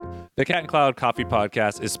The Cat and Cloud Coffee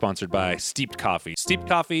Podcast is sponsored by Steeped Coffee. Steeped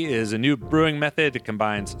Coffee is a new brewing method that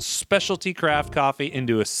combines specialty craft coffee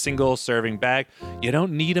into a single serving bag. You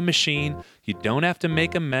don't need a machine. You don't have to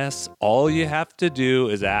make a mess. All you have to do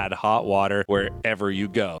is add hot water wherever you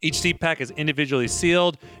go. Each steep pack is individually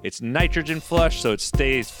sealed. It's nitrogen flush, so it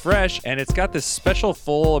stays fresh. And it's got this special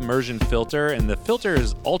full immersion filter. And the filter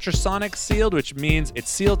is ultrasonic sealed, which means it's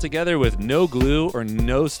sealed together with no glue or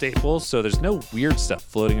no staples. So there's no weird stuff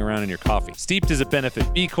floating around in your coffee. Steeped is a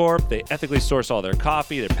Benefit B Corp. They ethically source all their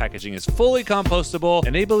coffee. Their packaging is fully compostable.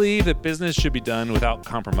 And they believe that business should be done without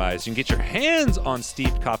compromise. You can get your hands on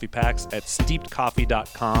Steeped coffee packs at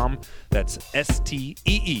steepedcoffee.com. That's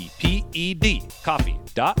STEEPED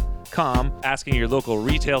coffee.com. Asking your local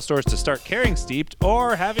retail stores to start carrying Steeped,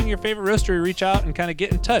 or having your favorite roastery reach out and kind of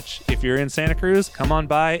get in touch. If you're in Santa Cruz, come on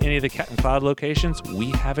by any of the Cat and Cloud locations.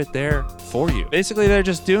 We have it there for you. Basically, they're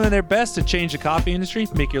just doing their best to change the coffee industry,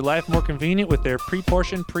 make your life more convenient with their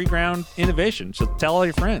pre-portioned, pre-ground innovation. So tell all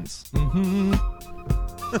your friends.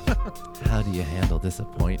 How do you handle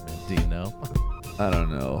disappointment? Do you know? I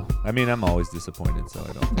don't know. I mean, I'm always disappointed, so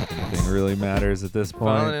I don't think anything really matters at this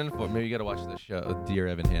point. Maybe you got to watch the show, Dear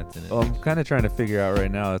Evan Hansen. Well, I'm kind of trying to figure out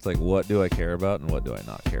right now. It's like, what do I care about and what do I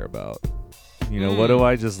not care about? You know, what do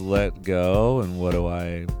I just let go and what do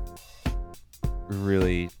I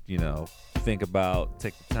really, think about,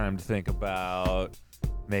 take the time to think about,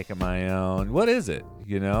 make it my own? What is it,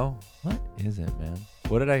 What is it, man?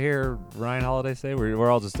 What did I hear Ryan Holiday say?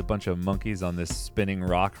 We're all just a bunch of monkeys on this spinning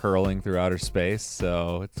rock hurling through outer space.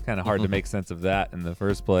 So it's kind of hard to make sense of that in the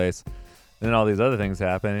first place. Then all these other things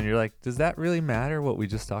happen, and you're like, does that really matter what we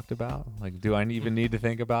just talked about? Like, do I even need to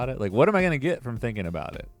think about it? Like, what am I going to get from thinking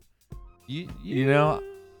about it? You know?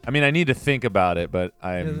 I mean, I need to think about it, but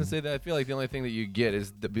I was gonna say that I feel like the only thing that you get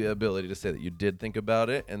is the ability to say that you did think about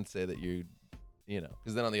it and say that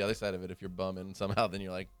because then on the other side of it, if you're bumming somehow, then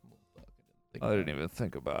you're like, I didn't even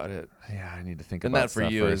think about it. Yeah, I need to think and about it. And that for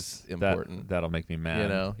you first. is important. That'll make me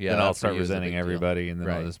mad. Yeah. Then I'll start resenting everybody, and then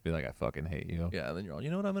I'll just be like, I fucking hate you. Yeah, and then you're all,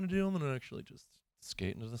 you know what I'm going to do? I'm going to actually just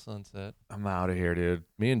skate into the sunset. I'm out of here, dude.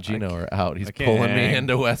 Me and Gino are out. He's pulling me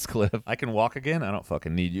into Westcliff. I can walk again? I don't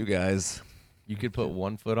fucking need you guys. You could put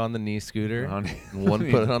one foot on the knee scooter and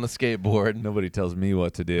one foot on the skateboard. Nobody tells me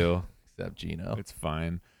what to do. Except Gino. It's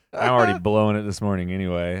fine. I'm already blowing it this morning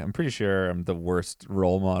anyway. I'm pretty sure I'm the worst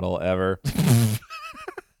role model ever.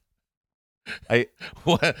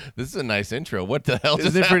 What? This is a nice intro. What the hell?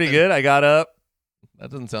 Isn't it pretty good? I got up.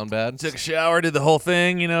 That doesn't sound bad. Took a shower, did the whole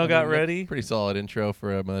thing, got ready. Pretty solid intro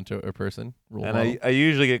for a person. And I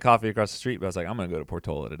usually get coffee across the street, but I was like, I'm going to go to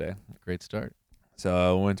Portola today. Great start.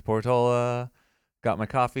 So I went to Portola, got my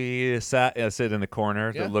coffee, sit in the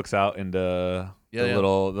corner that looks out into the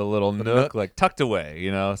little nook, like tucked away,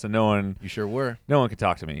 so no one. You sure were. No one could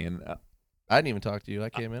talk to me, and I didn't even talk to you. I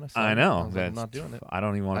came in. I know. I'm not doing it. I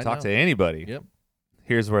don't even want to talk to anybody. Yep.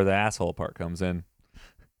 Here's where the asshole part comes in.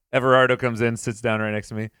 Everardo comes in, sits down right next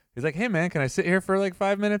to me. He's like, hey, man, can I sit here for like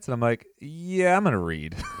 5 minutes? And I'm like, yeah, I'm going to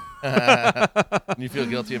read. You feel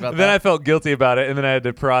guilty about that? Then I felt guilty about it, and then I had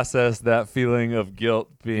to process that feeling of guilt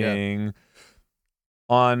being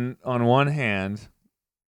on one hand,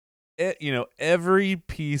 every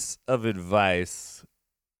piece of advice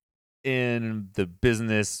in the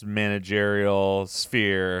business managerial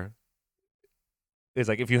sphere is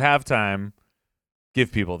like, if you have time,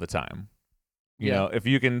 give people the time. If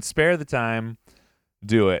you can spare the time,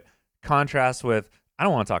 do it. Contrast with, I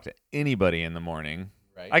don't want to talk to anybody in the morning.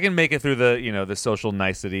 Right. I can make it through the, the social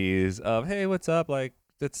niceties of, hey, what's up? Like,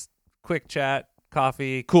 it's quick chat,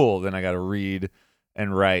 coffee, cool. Then I got to read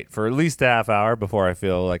and write for at least a half hour before I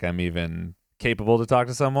feel like I'm even capable to talk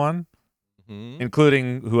to someone.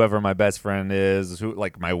 Including whoever my best friend is,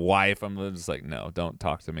 like my wife. I'm just like, no, don't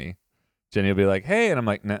talk to me. Jenny will be like, hey, and I'm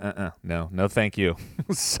like, no, thank you.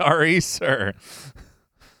 Sorry, sir.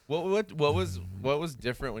 What was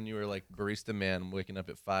different when you were like barista man, waking up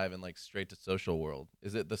at 5 and like straight to social world?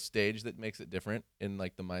 Is it the stage that makes it different in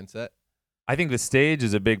like the mindset? I think the stage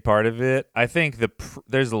is a big part of it. I think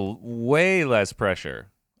there's way less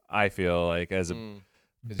pressure. I feel like as a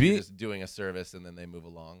because you're just doing a service and then they move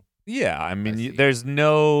along. Yeah, I mean, there's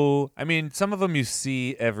no. I mean, some of them you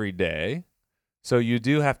see every day, so you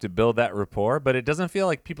do have to build that rapport. But it doesn't feel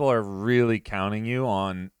like people are really counting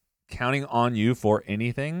on you for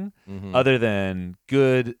anything other than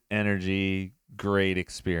good energy, great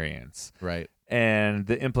experience, right? And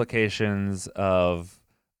the implications of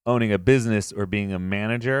owning a business or being a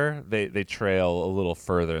manager, they trail a little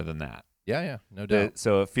further than that. Yeah, no doubt.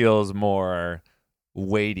 So it feels more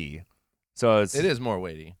weighty. So it is more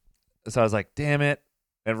weighty. So I was like, damn it.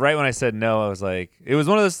 And right when I said no, I was like, it was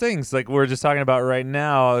one of those things like we're just talking about right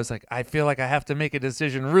now. I was like, I feel like I have to make a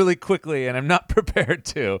decision really quickly and I'm not prepared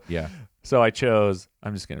to. Yeah. So I chose,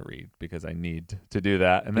 I'm just going to read because I need to do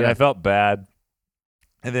that. And then Yeah. I felt bad.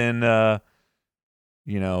 And then,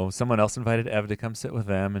 someone else invited Ev to come sit with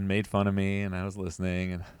them and made fun of me. And I was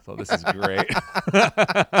listening and I thought, this is great.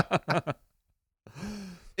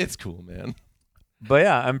 It's cool, man. But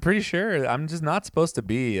yeah, I'm pretty sure I'm just not supposed to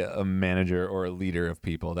be a manager or a leader of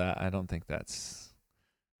people. I don't think that's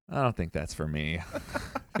for me.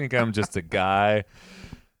 I think I'm just a guy.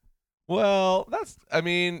 Well,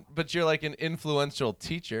 but you're like an influential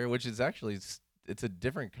teacher, which is actually, it's a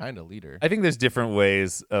different kind of leader. I think there's different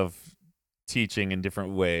ways of teaching and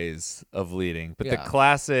different ways of leading. But the Yeah.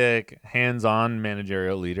 classic hands-on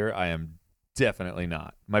managerial leader, I am definitely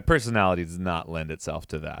not. My personality does not lend itself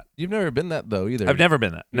to that. You've never been that though either. I've never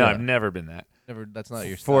been that. No, Yeah. I've never been that. That's not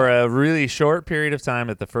your For style. a really short period of time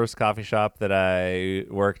at the first coffee shop that I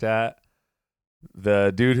worked at,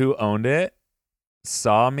 the dude who owned it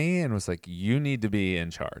saw me and was like, you need to be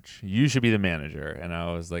in charge. You should be the manager. And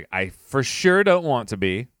I was like, I for sure don't want to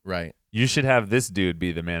be. Right. You should have this dude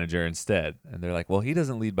be the manager instead. And they're like, well, he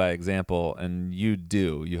doesn't lead by example, and you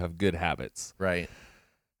do. You have good habits. Right.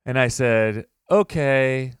 And I said,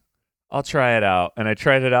 okay, I'll try it out. And I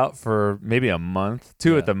tried it out for maybe a month,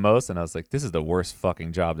 two Yeah. at the most. And I was like, this is the worst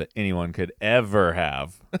fucking job that anyone could ever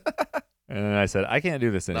have. And then I said, I can't do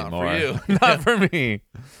this Not anymore. for you. Not for me.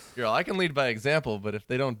 You're all, I can lead by example, but if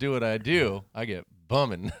they don't do what I do, I get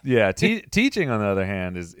bumming. Yeah. Teaching, on the other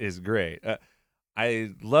hand, is great.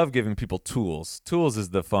 I love giving people tools. Tools is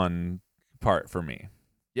the fun part for me.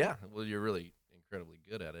 Yeah. Well, you're really incredibly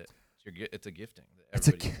good at it. It's a gifting that It's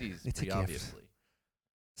a everybody sees it's a pretty gift. obviously.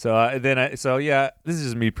 So this is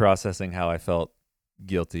just me processing how I felt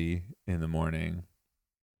guilty in the morning.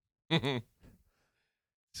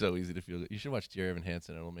 So easy to feel. You should watch Dear Evan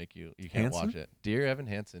Hansen. It'll make you. You can't Hansen? watch it. Dear Evan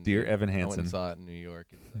Hansen. Dear dude. Evan I went Hansen. and saw it in New York.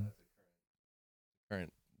 It's a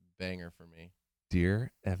current banger for me.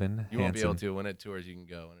 Dear Evan You won't be able Hansen. to. When it tours, you can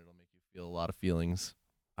go, and it'll make you feel a lot of feelings.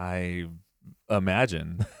 I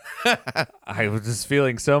imagine. I was just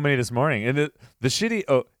feeling so many this morning. And here's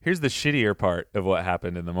the shittier part of what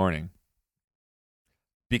happened in the morning.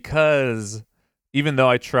 Because even though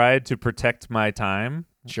I tried to protect my time,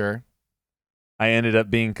 Sure. I ended up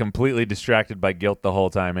being completely distracted by guilt the whole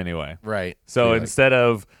time anyway. Right. So you're like, instead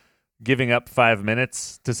of giving up 5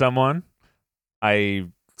 minutes to someone, I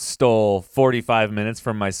stole 45 minutes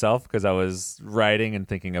from myself because I was writing and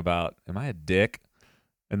thinking about, am I a dick?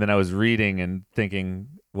 And then I was reading and thinking,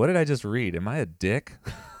 what did I just read? Am I a dick?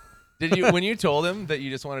 did you when you told him that you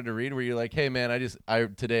just wanted to read? Were you like, hey man, I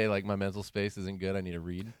today like my mental space isn't good. I need to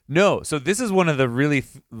read. No. So this is one of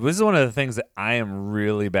the things that I am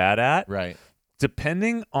really bad at. Right.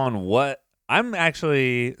 Depending on what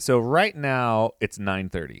so right now it's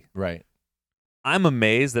 9:30. Right. I'm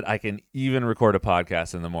amazed that I can even record a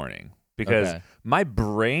podcast in the morning because Okay. my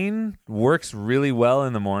brain works really well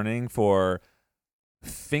in the morning for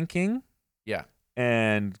thinking Yeah.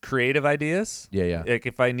 and creative ideas. Yeah. Yeah. Like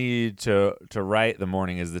if I need to write, the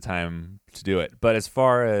morning is the time to do it. But as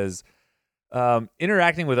far as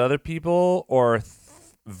interacting with other people or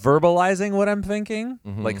verbalizing what I'm thinking,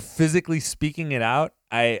 Mhm. like physically speaking it out,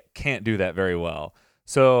 I can't do that very well.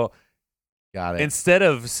 So Got it. instead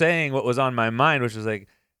of saying what was on my mind, which was like,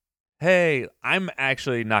 hey, I'm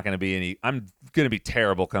actually not going to be I'm going to be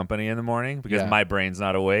terrible company in the morning because Yeah. my brain's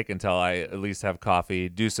not awake until I at least have coffee,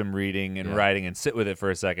 do some reading and Yeah. writing and sit with it for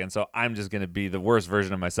a second. So I'm just going to be the worst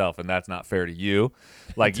version of myself. And that's not fair to you.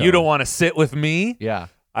 Like, you Totally. don't want to sit with me. yeah.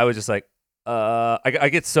 I was just like, I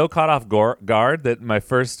get so caught off guard that my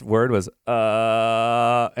first word was,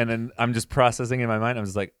 and then I'm just processing in my mind. I'm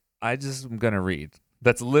just like, I'm going to read.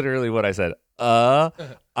 That's literally what I said.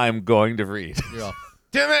 I'm going to read. You're all,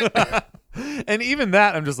 damn it. And even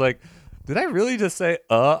that, I'm just like, did I really just say,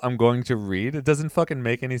 I'm going to read? It doesn't fucking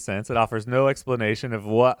make any sense. It offers no explanation of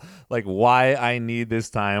why I need this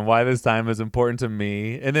time, why this time is important to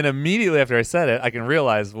me. And then immediately after I said it, I can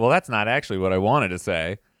realize, well, that's not actually what I wanted to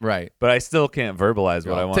say. Right. But I still can't verbalize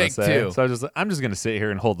what Well, I want to take say. two. So I'm just going to sit here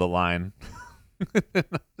and hold the line.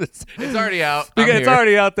 It's already out. I'm Because it's here.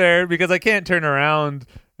 already out there because I can't turn around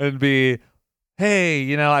and be,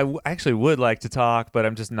 hey, I actually would like to talk, but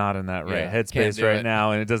I'm just not in that right Yeah, can't headspace do right it. now,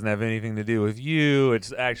 and it doesn't have anything to do with you.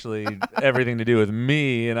 It's actually everything to do with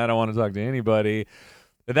me, and I don't want to talk to anybody.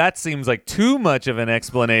 That seems like too much of an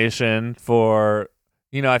explanation for,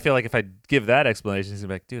 I feel like if I give that explanation, he's gonna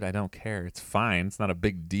be like, dude, I don't care. It's fine. It's not a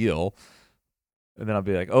big deal. And then I'll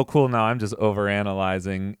be like, oh, cool. Now I'm just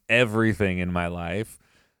overanalyzing everything in my life.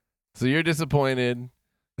 So you're disappointed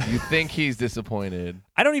You think he's disappointed.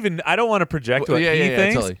 I don't want to project Well, what yeah, he yeah,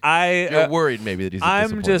 thinks. totally. I You're worried maybe that he's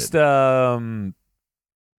I'm disappointed. just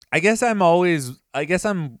I guess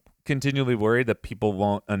I'm continually worried that people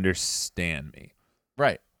won't understand me.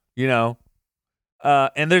 Right. You know?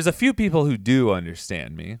 And there's a few people who do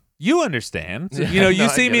understand me. You understand. Yeah, You know, you no, I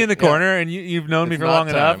see get me it. in the Yeah. corner and you've known me It's for not long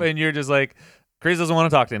enough time. and you're just like, Chris doesn't want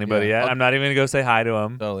to talk to anybody Yeah. yet. I'm not even going to go say hi to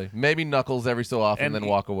him. Totally. Maybe Knuckles every so often, And then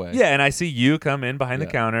walk away. Yeah, and I see you come in behind the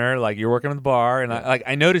Yeah. counter, like you're working at the bar, and Yeah.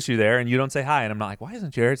 I notice you there, and you don't say hi, and I'm not like, why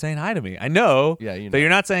isn't Jared saying hi to me? I know Yeah, you know. that you're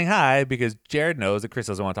not saying hi because Jared knows that Chris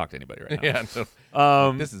doesn't want to talk to anybody right now. Yeah. No.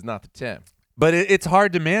 Um, This is not the time. but it's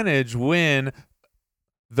hard to manage when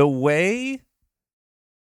the way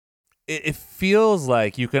it feels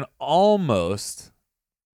like you can almost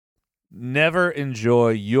never enjoy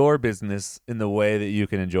your business in the way that you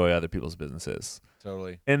can enjoy other people's businesses.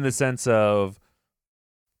 Totally. In the sense of,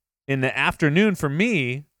 in the afternoon for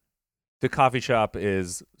me, the coffee shop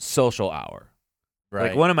is social hour. Right.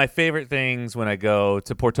 Like one of my favorite things when I go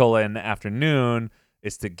to Portola in the afternoon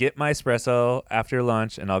is to get my espresso after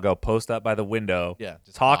lunch, and I'll go post up by the window, Yeah.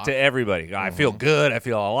 Just talk to everybody. I feel Mhm. good. I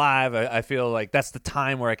feel alive. I feel like that's the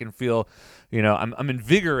time where I can feel, I'm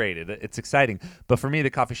invigorated. It's exciting. But for me, the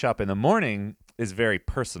coffee shop in the morning is very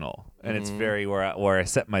personal, and it's Mhm. very where I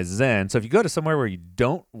set my zen. So if you go to somewhere where you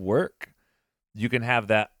don't work, you can have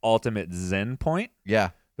that ultimate zen point. Yeah.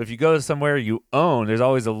 But if you go to somewhere you own, there's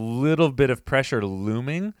always a little bit of pressure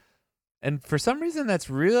looming. And for some reason,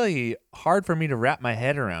 that's really hard for me to wrap my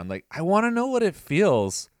head around. Like, I want to know what it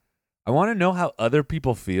feels. I want to know how other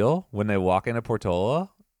people feel when they walk into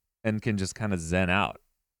Portola and can just kind of zen out.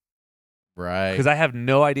 Right. Because I have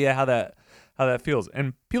no idea how that feels.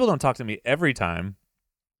 And people don't talk to me every time,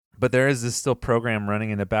 but there is this still program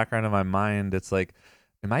running in the background of my mind. It's like,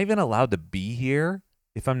 am I even allowed to be here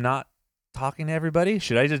if I'm not talking to everybody?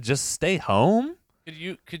 Should I just stay home?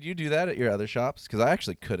 Could you do that at your other shops? Because I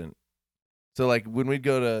actually couldn't. So like when we'd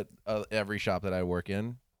go to every shop that I work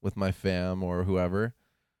in with my fam or whoever,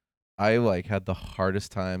 I like had the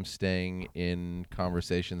hardest time staying in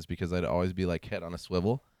conversations because I'd always be like head on a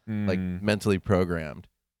swivel, like mentally programmed.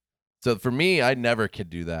 So for me, I never could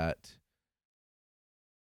do that.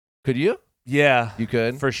 Could you? Yeah, You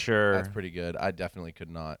could? for sure. That's pretty good. I definitely could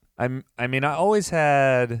not. I mean, I always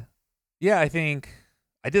had. Yeah, I think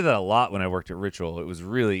I did that a lot when I worked at Ritual. It was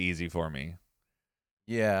really easy for me.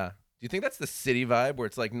 Yeah. Do you think that's the city vibe where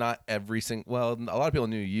it's like not every single, well, a lot of people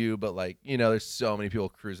knew you, but like, there's so many people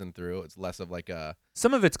cruising through. It's less of like a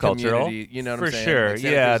Some of it's cultural, community, you know what for I'm saying? sure. Like Santa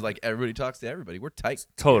Cruz Yeah, is like everybody talks to everybody. We're tight.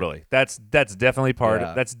 totally. That's definitely part.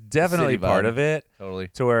 Yeah. That's definitely City part vibe. of it. Totally.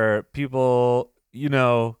 To where people, you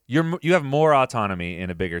have more autonomy in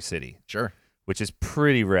a bigger city, Sure. which is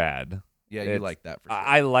pretty rad. Yeah, you It's- like that for sure.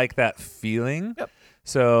 I like that feeling. Yep.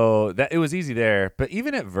 So that it was easy there. But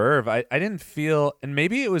even at Verve, I didn't feel, and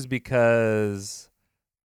maybe it was because,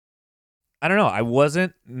 I don't know, I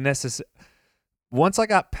wasn't necessarily, once I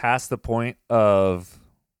got past the point of,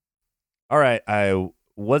 all right, I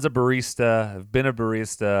was a barista, I've been a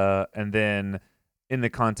barista, and then in the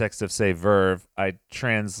context of, say, Verve, I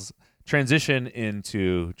transition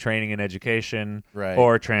into training and education, Right.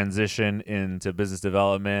 or transition into business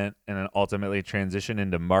development, and then ultimately transition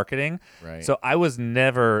into marketing. Right. So I was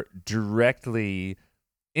never directly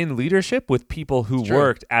in leadership with people who It's true.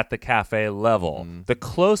 worked at the cafe level. Mhm. The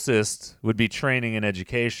closest would be training and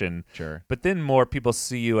education, Sure. but then more people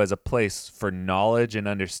see you as a place for knowledge and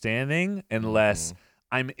understanding, and less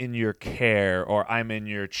I'm in your care or I'm in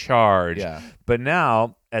your charge. Yeah. But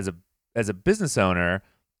now, as a business owner,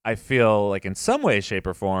 I feel like in some way, shape,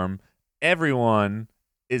 or form, everyone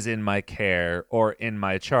is in my care or in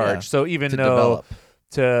my charge. Yeah, So even to though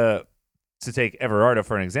develop. to take Everardo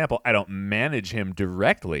for an example, I don't manage him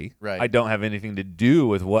directly. Right. I don't have anything to do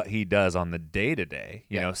with what he does on the day to day.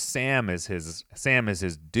 You Yeah. know, Sam is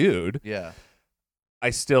his dude. Yeah. I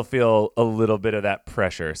still feel a little bit of that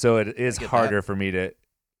pressure. So it is get harder for me to.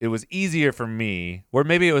 It was easier for me, or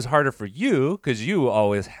maybe it was harder for you because you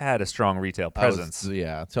always had a strong retail presence. So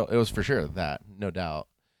it was for sure that, no doubt.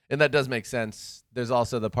 And that does make sense. There's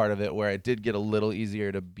also the part of it where it did get a little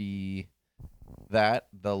easier to be that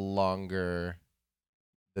the longer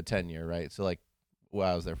the tenure, right? So like,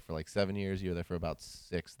 I was there for like 7 years. You were there for about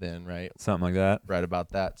 6 then, right? Something like that. Right about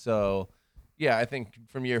that. So yeah, I think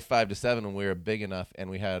from year 5 to 7 when we were big enough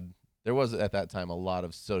and there was at that time a lot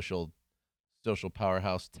of social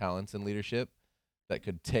powerhouse talents and leadership that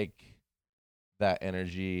could take that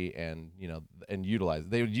energy and utilize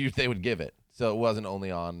it. They would give it. So it wasn't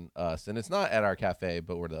only on us, and it's not at our cafe,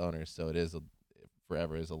 but we're the owners, so it is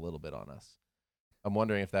forever is a little bit on us. I'm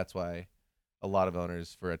wondering if that's why a lot of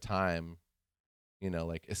owners for a time,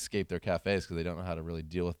 like escape their cafes because they don't know how to really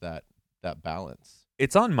deal with that balance.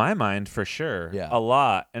 It's on my mind for sure, Yeah. a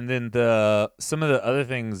lot. And then some of the other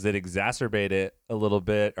things that exacerbate it a little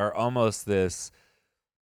bit are almost this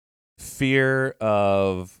fear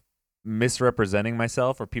of misrepresenting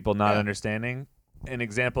myself or people not understanding. An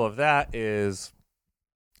example of that is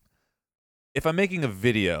if I'm making a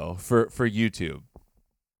video for YouTube,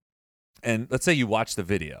 and let's say you watch the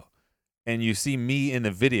video and you see me in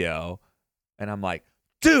the video and I'm like,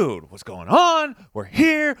 dude, what's going on? We're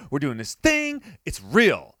here. We're doing this thing. It's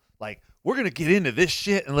real. Like, we're going to get into this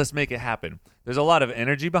shit and let's make it happen. There's a lot of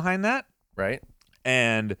energy behind that. Right.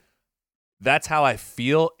 And that's how I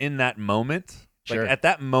feel in that moment. Sure. Like at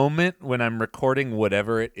that moment when I'm recording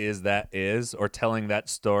whatever it is that is, or telling that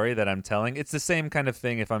story that I'm telling, it's the same kind of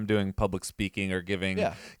thing if I'm doing public speaking or giving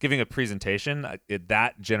a presentation.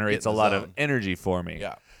 That generates a lot of energy for me.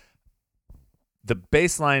 Yeah. The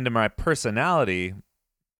baseline to my personality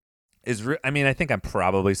is, I think I'm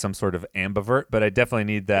probably some sort of ambivert, but I definitely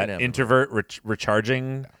need that introvert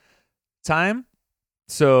recharging time.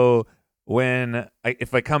 So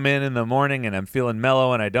if I come in the morning and I'm feeling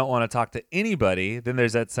mellow and I don't want to talk to anybody, then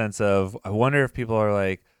there's that sense of, I wonder if people are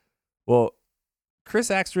like, well, Chris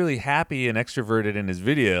acts really happy and extroverted in his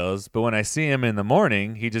videos, but when I see him in the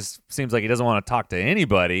morning, he just seems like he doesn't want to talk to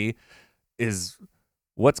anybody.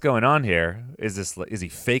 What's going on here? Is he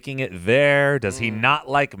faking it there? Does he not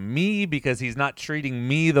like me because he's not treating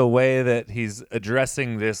me the way that he's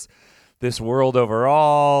addressing this world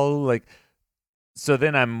overall? Like, so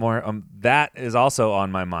then I'm more, that is also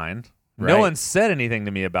on my mind. Right. No one said anything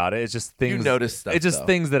to me about it. It's just things. You notice stuff. It's just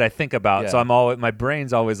things that I think about. Yeah. So my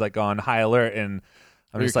brain's always like on high alert, and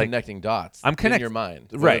I'm just like connecting dots. I'm connecting in your mind,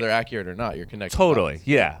 right? Whether they're accurate or not. You're connecting. Totally. Dots.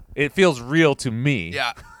 Yeah. It feels real to me.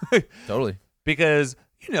 Yeah. Totally. Because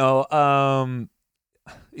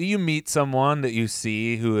you meet someone that you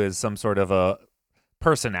see who is some sort of a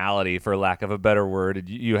personality, for lack of a better word.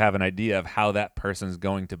 You have an idea of how that person's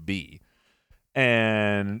going to be.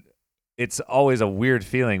 And it's always a weird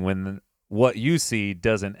feeling when what you see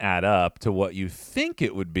doesn't add up to what you think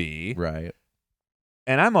it would be. Right.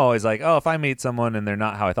 And I'm always like, oh, if I meet someone and they're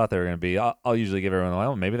not how I thought they were going to be, I'll usually give everyone,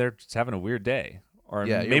 well, maybe they're just having a weird day. Or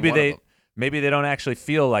maybe they don't actually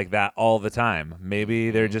feel like that all the time. Maybe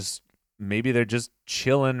they're just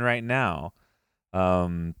chilling right now.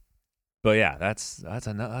 But yeah, that's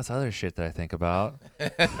other shit that I think about.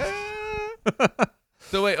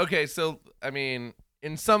 So wait, okay, so I mean,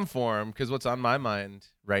 in some form, because what's on my mind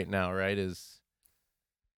right now, right, has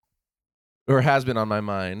been on my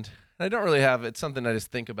mind. I don't really have, it's something I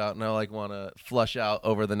just think about and I like want to flush out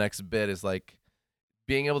over the next bit, is like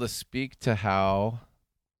being able to speak to how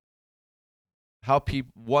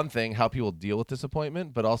people deal with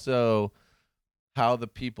disappointment, but also how the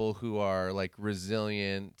people who are like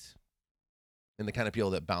resilient and the kind of people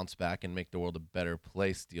that bounce back and make the world a better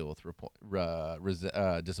place deal with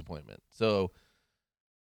disappointment. So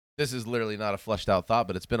this is literally not a fleshed out thought,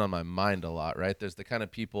 but it's been on my mind a lot, right? There's the kind of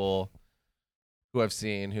people who I've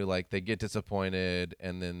seen who like they get disappointed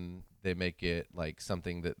and then they make it like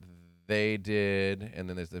something that they did, and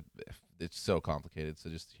then it's so complicated, so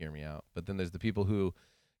just hear me out. But then there's the people who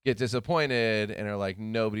get disappointed and are like,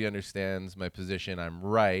 nobody understands my position, I'm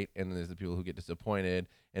right. And then there's the people who get disappointed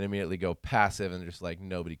and immediately go passive and just like,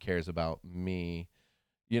 nobody cares about me.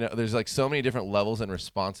 There's like so many different levels and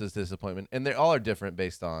responses to disappointment, and they all are different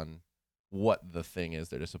based on what the thing is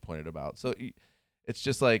they're disappointed about. So it's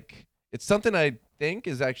just like, it's something I think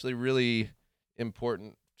is actually really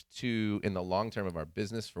important to, in the long term of our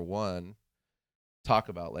business, for one, talk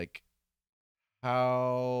about like,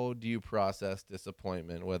 how do you process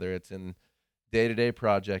disappointment, whether it's in day-to-day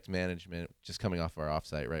project management, just coming off our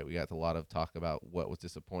offsite, right? We got a lot of talk about what was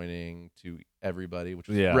disappointing to everybody, which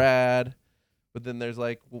was rad. But then there's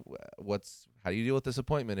like, how do you deal with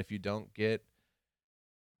disappointment if you don't get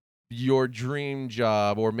your dream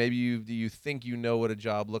job, or maybe you think you know what a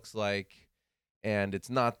job looks like and it's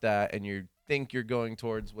not that, and you think you're going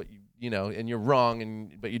towards what and you're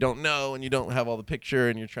wrong, but you don't know, and you don't have all the picture,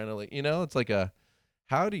 and you're trying to it's like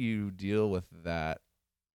how do you deal with that?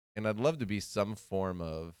 And I'd love to be some form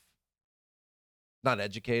of, not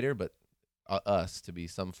educator, but us to be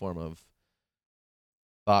some form of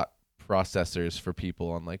thought processors for people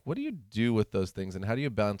on like, what do you do with those things, and how do you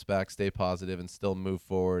bounce back, stay positive, and still move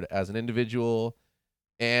forward as an individual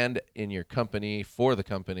and in your company, for the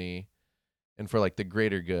company, and for like the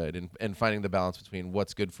greater good, and finding the balance between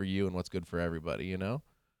what's good for you and what's good for everybody,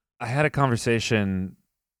 I had a conversation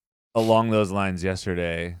along those lines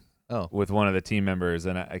yesterday with one of the team members,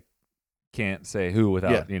 and can't say who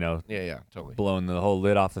without, Yeah, totally. blowing the whole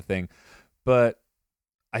lid off the thing. But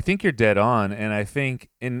I think you're dead on. And I think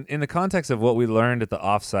in the context of what we learned at the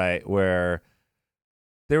offsite, where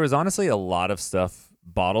there was honestly a lot of stuff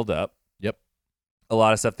bottled up. Yep. A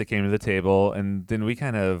lot of stuff that came to the table. And then we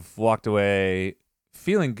kind of walked away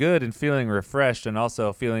feeling good and feeling refreshed, and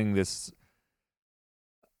also feeling this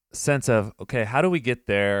sense of, okay, how do we get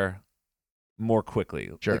there more quickly?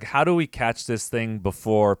 Sure. Like, how do we catch this thing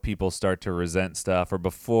before people start to resent stuff, or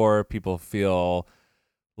before people feel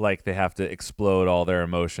like they have to explode all their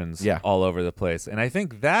emotions all over the place? And I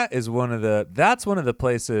think that's one of the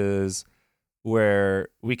places where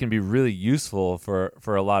we can be really useful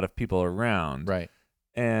for a lot of people around. Right.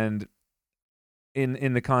 And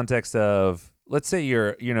in the context of, let's say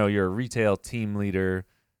you're a retail team leader,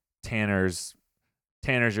 Tanner's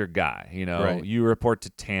your guy, Right. You report to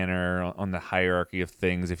Tanner on the hierarchy of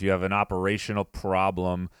things. If you have an operational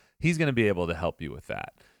problem, he's going to be able to help you with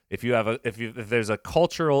that. If there's a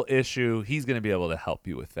cultural issue, he's going to be able to help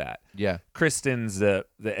you with that. Yeah. Kristen's the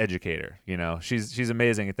educator, she's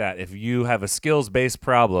amazing at that. If you have a skills-based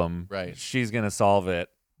problem, Right. she's going to solve it.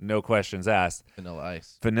 No questions asked.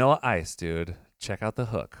 Vanilla Ice, dude. Check out the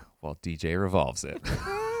hook while DJ revolves it.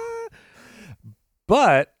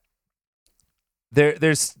 But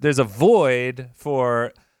there's a void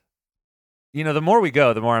for, the more we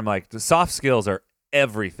go, the more I'm like, the soft skills are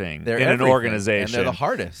everything They're in everything, an organization. and they're the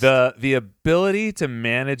hardest. The ability to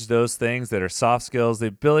manage those things that are soft skills, the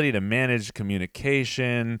ability to manage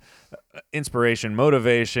communication, inspiration,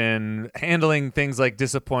 motivation, handling things like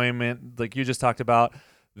disappointment, like you just talked about,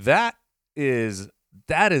 that is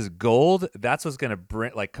gold. That's what's going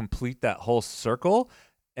to complete that whole circle.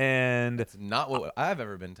 And it's not what I've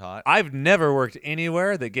ever been taught. I've never worked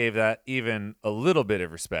anywhere that gave that even a little bit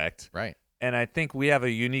of respect. Right. And I think we have a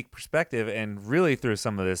unique perspective, and really through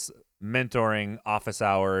some of this mentoring, office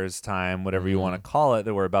hours time, whatever you want to call it,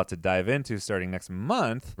 that we're about to dive into starting next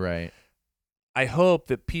month. Right. I hope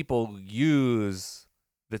that people use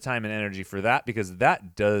the time and energy for that, because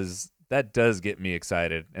that does get me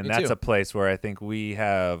excited. And Me that's too. a place where I think we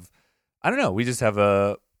have, I don't know, we just have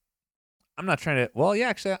I'm not trying to, well, yeah,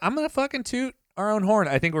 actually, I'm going to fucking toot our own horn.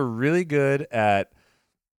 I think we're really good at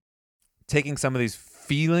taking some of these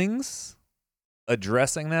feelings,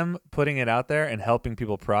 addressing them, putting it out there, and helping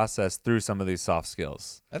people process through some of these soft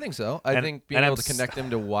skills. I think so. I think being able to connect them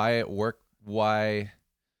to why it worked,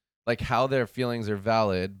 like how their feelings are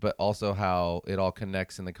valid, but also how it all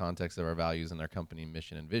connects in the context of our values and our company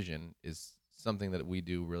mission and vision is something that we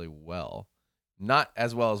do really well. Not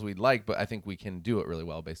as well as we'd like, but I think we can do it really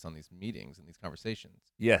well based on these meetings and these conversations.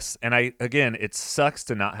 Yes. And it sucks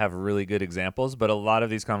to not have really good examples, but a lot of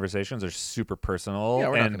these conversations are super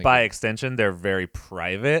personal, and by extension, they're very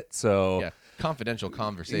private. So confidential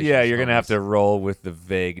conversations. Yeah, you're going to have to roll with the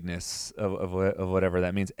vagueness of whatever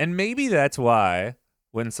that means. And maybe that's why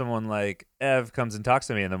when someone like Ev comes and talks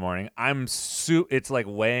to me in the morning, it's like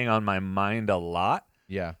weighing on my mind a lot.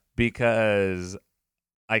 Yeah. Because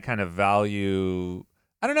I kind of value,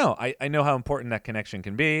 I don't know, I know how important that connection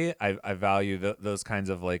can be. I value those kinds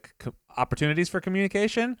of like opportunities for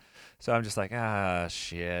communication. So I'm just like,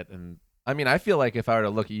 shit. And I mean, I feel like if I were to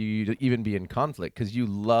look at you, you'd even be in conflict because you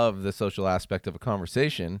love the social aspect of a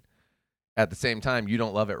conversation. At the same time, you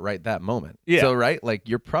don't love it right that moment. Yeah. So, right, like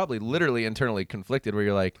you're probably literally internally conflicted where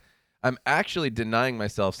you're like, I'm actually denying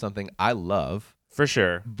myself something I love. For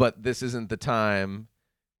sure. But this isn't the time.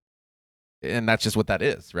 And that's just what that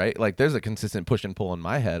is, right? Like there's a consistent push and pull in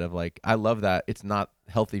my head of like, I love that. It's not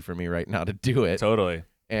healthy for me right now to do it. Totally.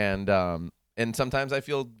 And sometimes I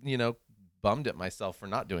feel, bummed at myself for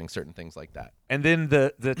not doing certain things like that. And then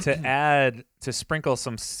to sprinkle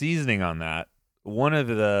some seasoning on that, one of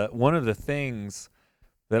the things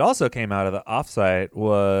that also came out of the offsite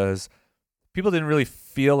was people didn't really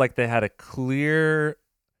feel like they had a clear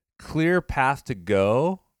path to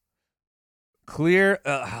go.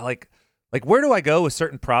 Like where do I go with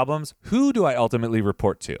certain problems? Who do I ultimately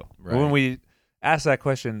report to? Right. When we ask that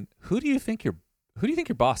question, who do you think your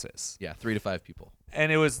boss is? Yeah, 3 to 5 people.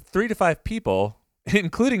 And it was 3 to 5 people,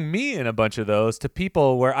 including me in a bunch of those, to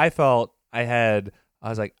people where I felt I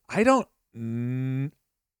was like, I don't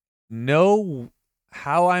know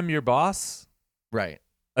how I'm your boss. Right.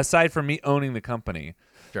 Aside from me owning the company.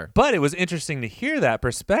 Sure. But it was interesting to hear that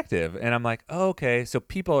perspective. And I'm like, oh, okay, so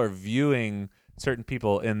people are viewing certain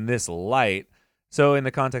people in this light. So in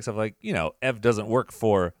the context of like, Ev doesn't work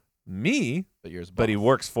for me, but he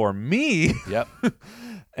works for me. Yep.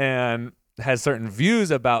 And has certain views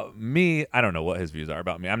about me. I don't know what his views are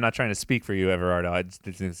about me. I'm not trying to speak for you, Everardo.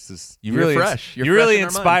 You You're really, fresh. You're you fresh really in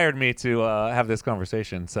our mind. inspired me to have this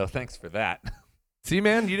conversation. So thanks for that. See,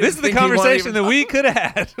 man, you didn't This is the think he wanted conversation even that we could have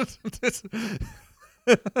had.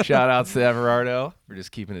 Shout outs to Everardo for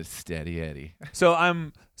just keeping it steady Eddie.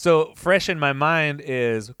 So fresh in my mind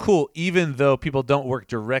is cool. Even though people don't work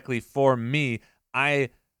directly for me, I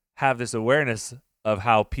have this awareness of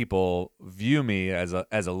how people view me as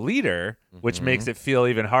a leader, which makes it feel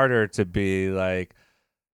even harder to be like,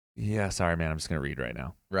 yeah, sorry, man, I'm just gonna read right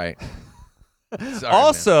now. Right. Sorry,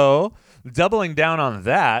 Also, doubling down on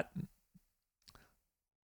that,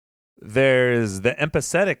 there's the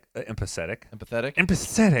empathetic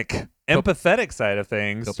side of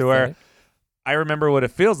things, to where I remember what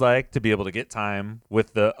it feels like to be able to get time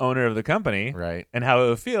with the owner of the company, right, and how it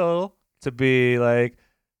would feel to be like,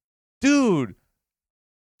 dude,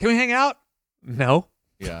 can we hang out? No.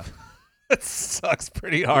 Yeah. That sucks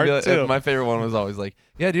pretty hard too. My favorite one was always like,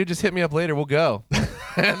 yeah, dude, just hit me up later. We'll go.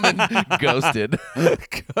 And then ghosted.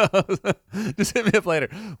 Just hit me up later.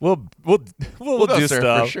 We'll go do surf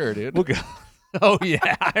stuff for sure, dude. We'll go. Oh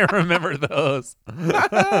yeah, I remember those.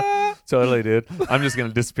 Totally, dude. I'm just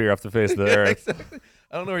gonna disappear off the face of the earth. Exactly.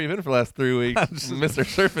 I don't know where you've been for the last 3 weeks. Missed our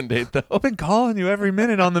surfing date though. I've been calling you every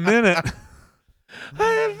minute on the minute.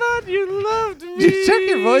 I thought you loved me. Did you check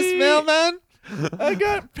your voicemail, man? I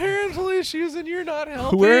got parental issues and you're not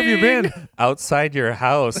helping. Where have you been? Outside your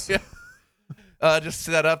house. Yeah. Just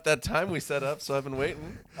set up that time we set up, so I've been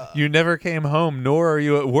waiting. You never came home, nor are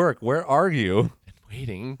you at work. Where are you?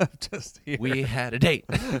 Waiting. I'm just here. We had a date.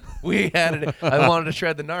 I wanted to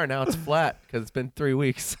shred the gnar. Now it's flat because it's been 3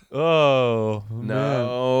 weeks. Oh,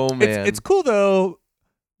 no, man. It's cool, though,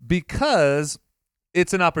 because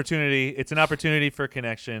it's an opportunity. It's an opportunity for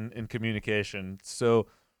connection and communication. So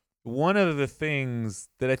one of the things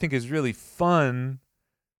that I think is really fun,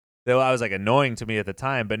 that I was like annoying to me at the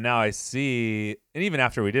time, but now I see, and even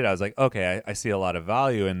after we did, I was like, okay, I see a lot of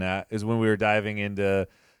value in that, is when we were diving into,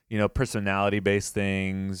 personality-based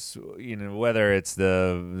things, whether it's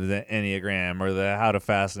the Enneagram or the How to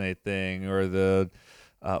Fascinate thing, or the,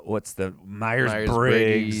 what's the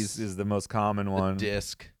Myers-Briggs is the most common one.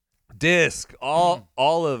 DISC, all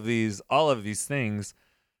of these things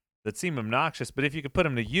that seem obnoxious, but if you could put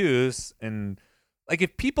them to use, and like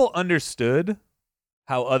if people understood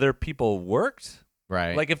how other people worked,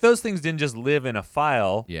 right? Like if those things didn't just live in a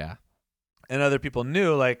file, yeah, and other people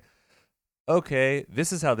knew, like, okay,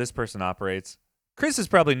 this is how this person operates. Chris is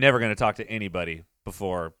probably never going to talk to anybody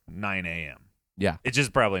before 9 a.m. Yeah, it's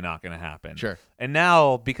just probably not going to happen. Sure. And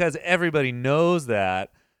now, because everybody knows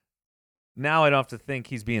that, now I don't have to think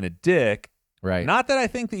he's being a dick. Right. Not that I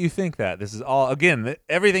think that you think that. This is all, again,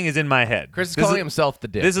 everything is in my head. Chris is calling himself the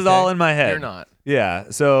dick. This is all in my head. You're not.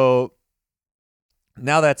 Yeah. So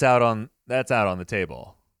now that's out on the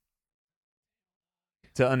table,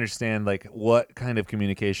 to understand like what kind of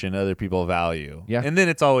communication other people value. Yeah. And then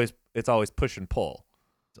it's always push and pull.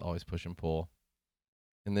 It's always push and pull.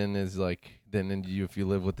 And then is like, if you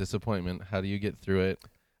live with disappointment, how do you get through it?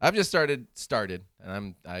 I've just started,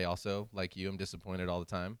 and I also, like you, I'm disappointed all the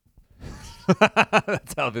time.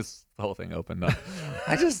 That's how this whole thing opened up.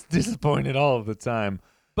 I just disappointed all of the time.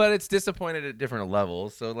 But it's disappointed at different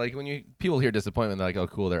levels. So like when people hear disappointment, they're like, oh,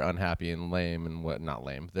 cool, they're unhappy and lame and what, not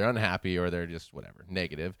lame. They're unhappy or they're just whatever,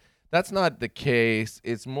 negative. That's not the case.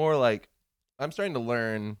 It's more like I'm starting to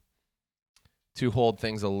learn to hold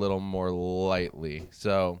things a little more lightly.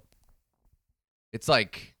 So it's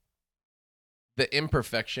like the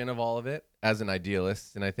imperfection of all of it as an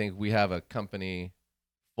idealist. And I think we have a company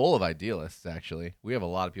full of idealists, actually. We have a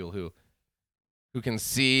lot of people who can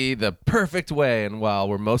see the perfect way, and while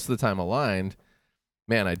we're most of the time aligned,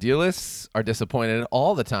 man, idealists are disappointed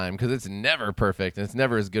all the time because it's never perfect and it's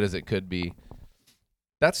never as good as it could be.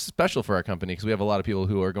 That's special for our company because we have a lot of people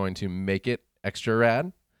who are going to make it extra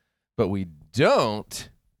rad, but we don't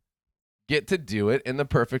get to do it in the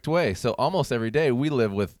perfect way. So almost every day we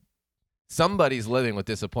live with somebody's living with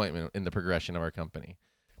disappointment in the progression of our company.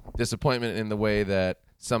 Disappointment in the way that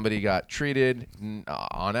somebody got treated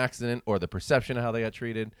on accident, or the perception of how they got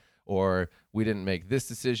treated, or we didn't make this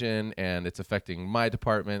decision and it's affecting my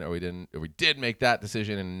department, or we did make that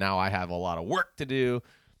decision and now I have a lot of work to do.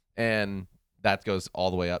 And that goes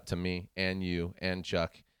all the way up to me and you and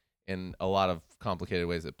Chuck in a lot of complicated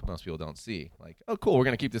ways that most people don't see. Like, oh, cool, we're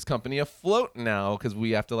going to keep this company afloat now because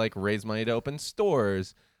we have to like raise money to open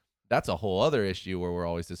stores. That's a whole other issue where we're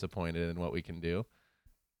always disappointed in what we can do.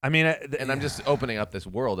 I mean, and I'm just opening up this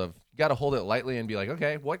world of, you got to hold it lightly and be like,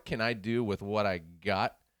 okay, what can I do with what I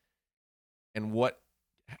got? And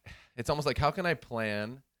it's almost like, how can I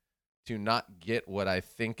plan to not get what I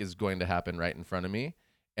think is going to happen right in front of me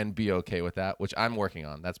and be okay with that, which I'm working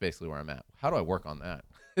on. That's basically where I'm at. How do I work on that?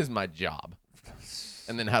 Is my job.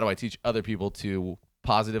 And then how do I teach other people to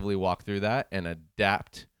positively walk through that and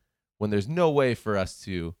adapt when there's no way for us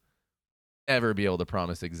to ever be able to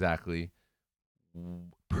promise exactly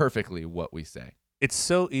perfectly what we say. It's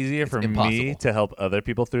so easier for me impossible. to help other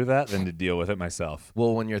people through that than to deal with it myself.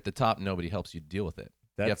 Well, when you're at the top, nobody helps you deal with it.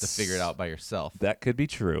 You have to figure it out by yourself. That could be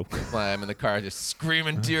true. That's why I'm in the car just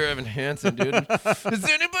screaming, "Dear Evan Hansen, dude. Is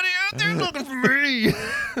anybody out there looking for me?"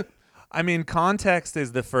 I mean, context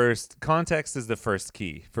is the first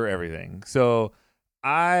key for everything. So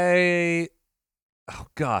it's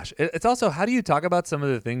also, how do you talk about some of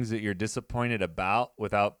the things that you're disappointed about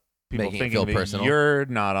without people Making it thinking feel that personal. you're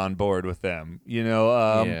not on board with them?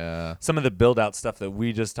 Yeah. Some of the build out stuff that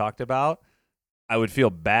we just talked about, I would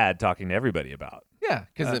feel bad talking to everybody about. Yeah,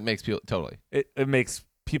 because it makes people totally. It makes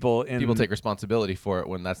people People take responsibility for it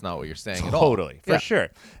when that's not what you're saying at all. Totally, for sure.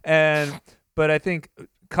 But I think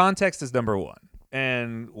context is number one.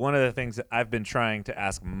 And one of the things that I've been trying to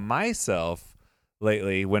ask myself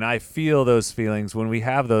lately when I feel those feelings, when we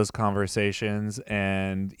have those conversations,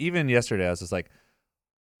 and even yesterday I was just like,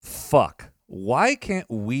 fuck, why can't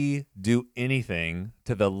we do anything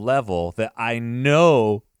to the level that I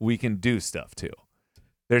know we can do stuff to?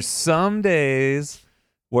 There's some days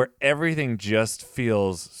where everything just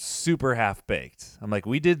feels super half-baked. I'm like,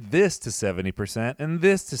 we did this to 70% and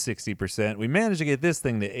this to 60%. We managed to get this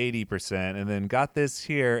thing to 80% and then got this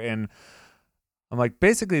here. And I'm like,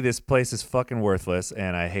 basically, this place is fucking worthless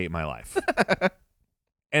and I hate my life.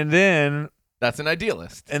 And then... That's an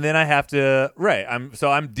idealist. And then I have to,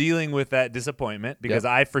 I'm dealing with that disappointment because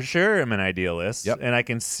I for sure am an idealist. Yep. And I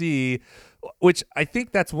can see, which I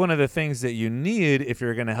think that's one of the things that you need if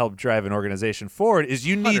you're going to help drive an organization forward, is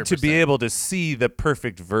you need to be 100%. able to see the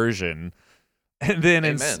perfect version. And then,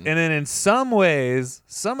 in some ways,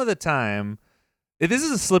 some of the time, this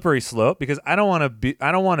is a slippery slope because I don't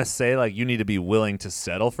want to say like you need to be willing to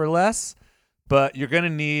settle for less. But you're going to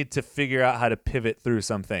need to figure out how to pivot through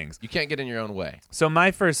some things. You can't get in your own way. So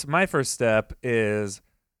my first step is,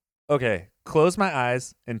 okay, close my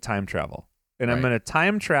eyes and time travel. And I'm Right. going to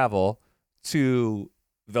time travel to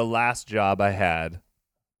the last job I had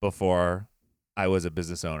before I was a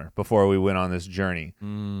business owner, before we went on this journey.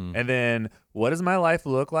 And then what does my life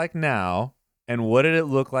look like now? And what did it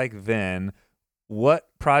look like then? What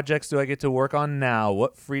projects do I get to work on now?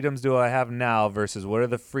 What freedoms do I have now versus what are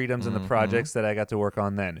the freedoms and the projects that I got to work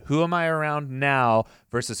on then? Who am I around now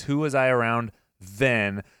versus who was I around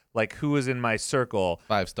then? Like, who was in my circle?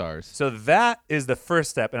 5 stars. So that is the first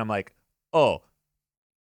step. And I'm like, oh,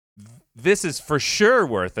 this is for sure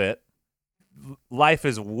worth it. Life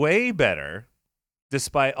is way better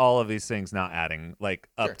despite all of these things not adding like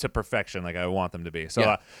up to perfection like I want them to be.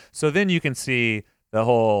 So, so then you can see the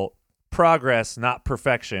whole progress, not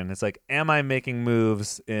perfection. It's like, am I making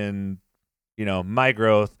moves in, my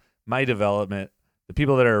growth, my development, the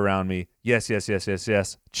people that are around me? Yes.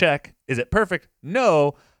 Check. Is it perfect?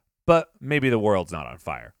 No, but maybe the world's not on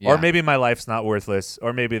fire. Yeah. Or maybe my life's not worthless.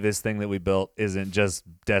 Or maybe this thing that we built isn't just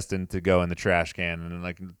destined to go in the trash can and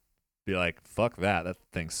like be like, fuck that. That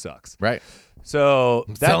thing sucks. Right. So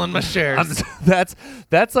Selling my shares.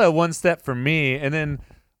 That's a one step for me. And then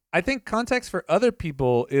I think context for other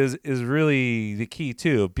people is really the key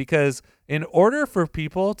too, because in order for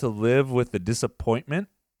people to live with the disappointment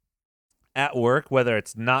at work, whether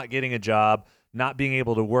it's not getting a job, not being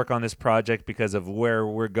able to work on this project because of where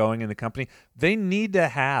we're going in the company, they need to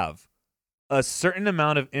have a certain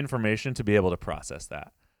amount of information to be able to process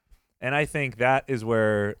that. And I think that is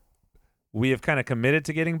where we have kind of committed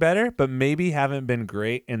to getting better, but maybe haven't been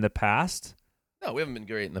great in the past. No, we haven't been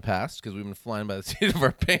great in the past because we've been flying by the seat of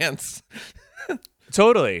our pants.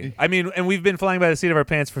 Totally. I mean, and we've been flying by the seat of our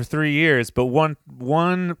pants for 3 years, but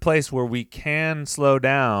one place where we can slow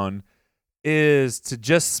down is to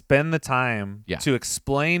just spend the time to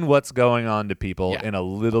explain what's going on to people in a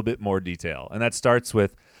little bit more detail. And that starts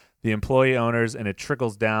with the employee owners and it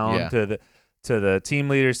trickles down to the team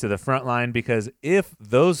leaders, to the front line, because if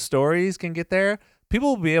those stories can get there,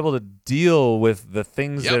 people will be able to deal with the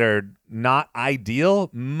things that are not ideal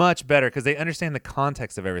much better because they understand the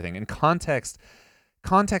context of everything. And context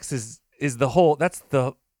is the whole. That's the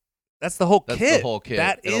whole kit. That's the whole kit.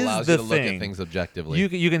 That it is allows the you to thing. look at things objectively.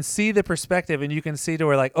 You can see the perspective, and you can see to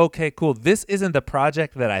where like, okay, cool. This isn't the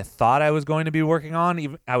project that I thought I was going to be working on.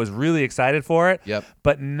 Even I was really excited for it. Yep.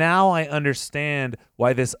 But now I understand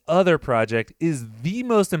why this other project is the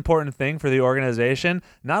most important thing for the organization.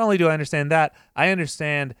 Not only do I understand that, I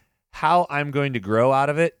understand how I'm going to grow out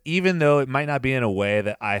of it, even though it might not be in a way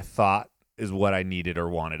that I thought is what I needed or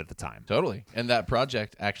wanted at the time. Totally. And that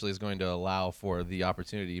project actually is going to allow for the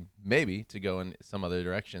opportunity maybe to go in some other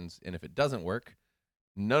directions. And if it doesn't work,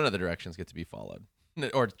 none of the directions get to be followed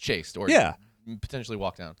or chased or potentially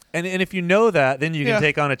walked down. And if you know that, then you can Yeah.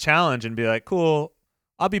 take on a challenge and be like, cool,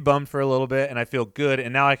 I'll be bummed for a little bit and I feel good.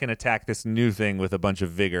 And now I can attack this new thing with a bunch of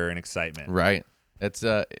vigor and excitement. Right. It's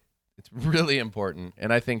really important.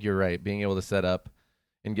 And I think you're right. Being able to set up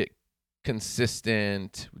and get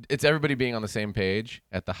consistent. It's everybody being on the same page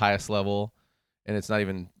at the highest level. And it's not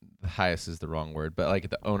even the highest is the wrong word, but like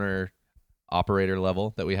at the owner operator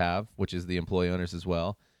level that we have, which is the employee owners as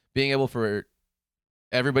well. Being able for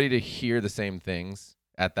everybody to hear the same things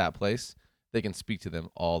at that place, they can speak to them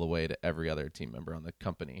all the way to every other team member on the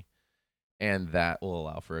company. And that will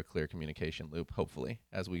allow for a clear communication loop, hopefully,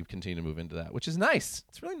 as we continue to move into that, which is nice.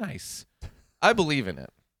 It's really nice. I believe in it.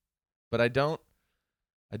 But I don't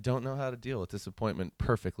know how to deal with disappointment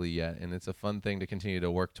perfectly yet. And it's a fun thing to continue to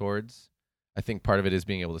work towards. I think part of it is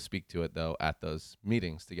being able to speak to it, though, at those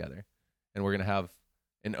meetings together. And we're going to have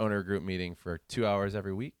an owner group meeting for 2 hours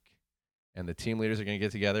every week. And the team leaders are going to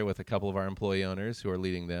get together with a couple of our employee owners who are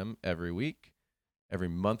leading them every week. Every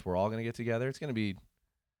month, we're all going to get together. It's going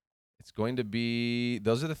to be,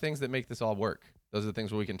 those are the things that make this all work. Those are the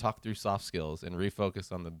things where we can talk through soft skills and refocus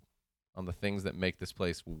on the things that make this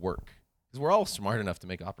place work. Because we're all smart enough to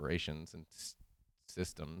make operations and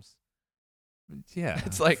systems. Yeah,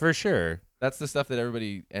 It's like, for sure. That's the stuff that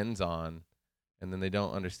everybody ends on. And then they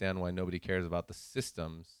don't understand why nobody cares about the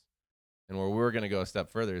systems. And where we're going to go a step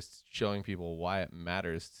further is showing people why it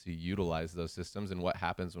matters to utilize those systems and what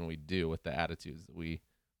happens when we do with the attitudes that we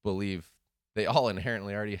believe they all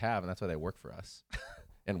inherently already have, and that's why they work for us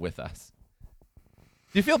and with us.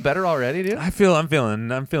 Do you feel better already, dude? I'm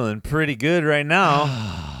feeling pretty good right now.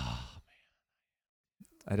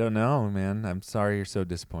 I don't know, man. I'm sorry you're so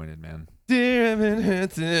disappointed, man. Dear Evan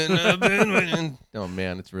Hansen, I've been waiting. Oh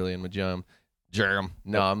man, it's really in my germ.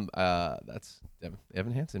 No, I'm that's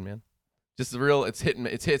Evan Hansen, man. Just the real. It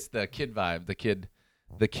hits the kid vibe, the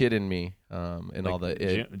kid in me, and like all the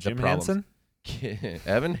Jim the problems. Hansen.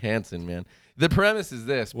 Evan Hansen, man. The premise is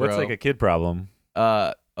this, bro. What's like a kid problem?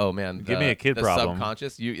 Oh man, Give me a kid the problem.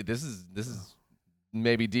 Subconscious. This is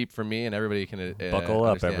maybe deep for me, and everybody can Buckle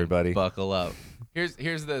up, understand. everybody. Buckle up.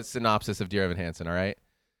 Here's the synopsis of Dear Evan Hansen. All right,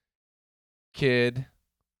 kid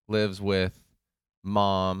lives with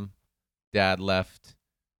mom. Dad left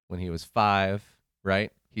when he was 5.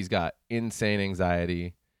 Right. He's got insane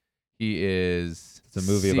anxiety. He is. It's a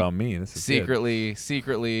movie about me. This is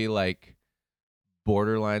secretly like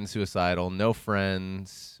borderline suicidal. No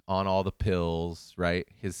friends, on all the pills. Right.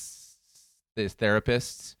 His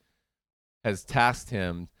therapist has tasked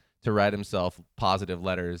him to write himself positive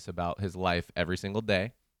letters about his life every single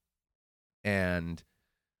day. And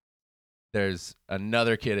there's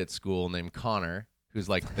another kid at school named Connor, who's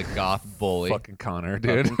like the goth bully. Fucking Connor,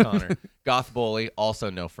 dude. Fucking Connor. Goth bully,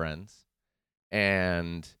 also no friends.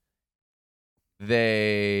 And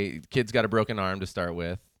kid's got a broken arm to start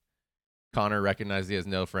with. Connor recognizes he has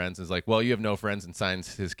no friends and is like, well, you have no friends, and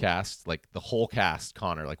signs his cast, like the whole cast,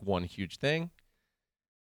 Connor, like one huge thing.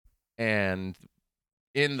 And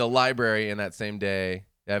in the library in that same day,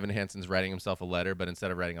 Evan Hansen's writing himself a letter, but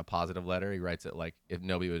instead of writing a positive letter, he writes it like, if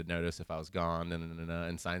nobody would notice if I was gone,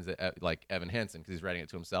 and signs it like Evan Hansen because he's writing it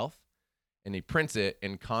to himself. And he prints it,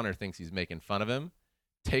 and Connor thinks he's making fun of him,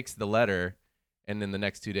 takes the letter, and in the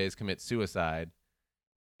next 2 days commits suicide.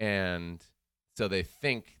 And so they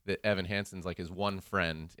think that Evan Hansen's like his one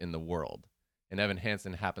friend in the world. And Evan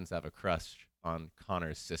Hansen happens to have a crush on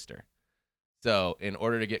Connor's sister. So in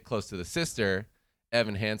order to get close to the sister,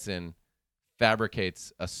 Evan Hansen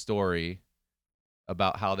fabricates a story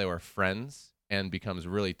about how they were friends and becomes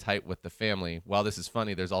really tight with the family. While this is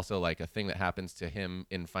funny, there's also like a thing that happens to him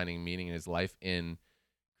in finding meaning in his life in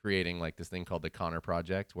creating like this thing called the Connor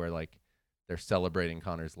Project, where like they're celebrating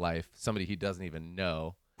Connor's life, somebody he doesn't even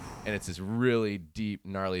know. And it's this really deep,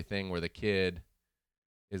 gnarly thing where the kid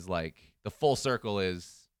is like, the full circle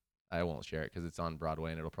is, I won't share it because it's on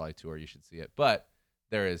Broadway and it'll probably tour. You should see it. But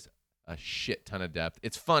there is a shit ton of depth.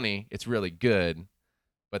 It's funny. It's really good.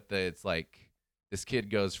 But it's like this kid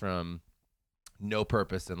goes from no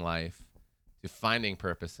purpose in life to finding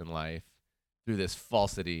purpose in life through this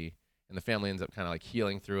falsity. And the family ends up kind of like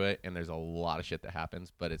healing through it. And there's a lot of shit that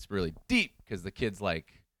happens. But it's really deep because the kid's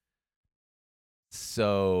like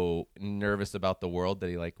so nervous about the world that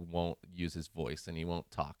he like won't use his voice and he won't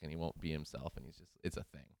talk and he won't be himself. And it's a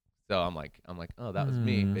thing. So I'm like, oh, that was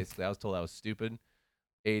me. Basically, I was told I was stupid.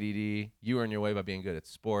 ADD, you earn your way by being good at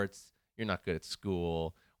sports. You're not good at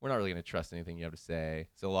school. we're not really going to trust anything you have to say.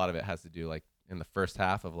 So a lot of it has to do like in the first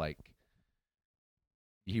half of like,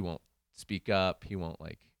 he won't speak up. He won't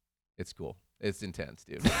like, it's cool. It's intense,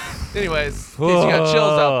 dude. Anyways, in case you got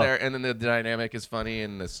chills out there, and then the dynamic is funny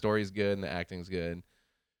and the story's good and the acting's good.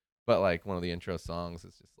 But like one of the intro songs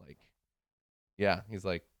is just like, yeah, he's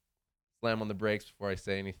like, slam on the brakes before I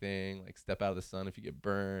say anything, like step out of the sun if you get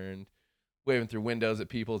burned, waving through windows at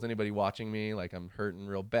people. Is anybody watching me? Like I'm hurting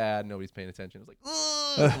real bad. Nobody's paying attention. It's like,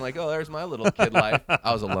 ugh. I'm like, oh, there's my little kid life.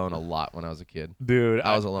 I was alone a lot when I was a kid. Dude,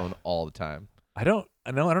 I was alone all the time. I don't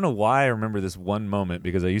know why I remember this one moment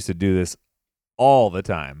because I used to do this all the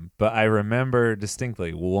time, but I remember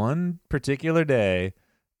distinctly one particular day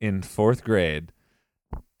in 4th grade,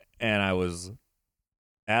 and I was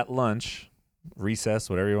at lunch, recess,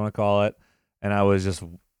 whatever you want to call it, and I was just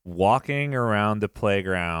walking around the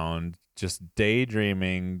playground, just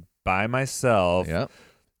daydreaming by myself,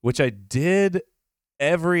 which I did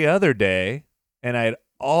every other day, and I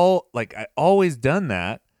always done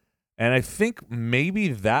that, and I think maybe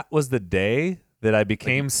that was the day that I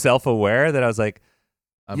became self-aware that I was like,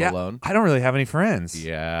 I'm alone. I don't really have any friends.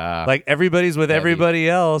 Yeah. Like everybody's with everybody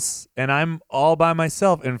else and I'm all by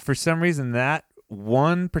myself. And for some reason that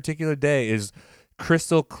one particular day is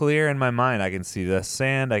crystal clear in my mind. I can see the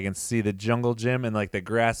sand, I can see the jungle gym and like the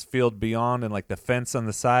grass field beyond and like the fence on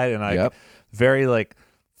the side and like very like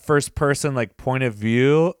first person like point of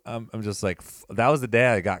view. I'm just like that was the day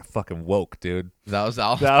I got fucking woke, dude.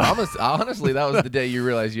 Honestly, that was the day you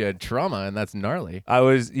realized you had trauma, and that's gnarly. I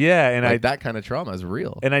was and like, that kind of trauma is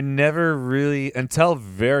real. And I never really, until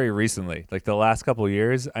very recently, like the last couple of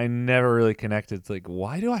years, I never really connected to like,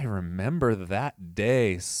 why do I remember that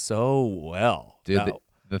day so well? Dude,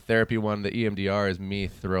 the therapy one, the EMDR, is me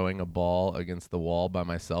throwing a ball against the wall by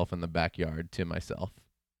myself in the backyard to myself.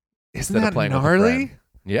 Isn't that gnarly?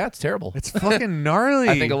 Yeah, it's terrible. It's fucking gnarly.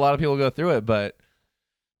 I think a lot of people go through it, but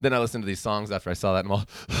then I listened to these songs after I saw that, and I'm all,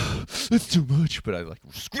 it's too much. But I like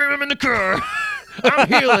scream in the car. I'm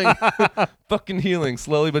healing, fucking healing,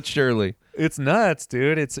 slowly but surely. It's nuts,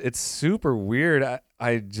 dude. It's super weird.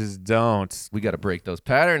 I just don't. We got to break those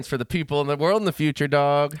patterns for the people in the world in the future,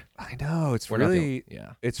 dog. I know it's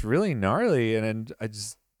it's really gnarly, and I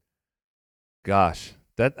just, gosh.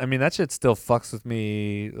 That shit still fucks with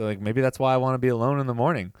me. Like, maybe that's why I want to be alone in the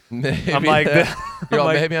morning. Maybe I'm like,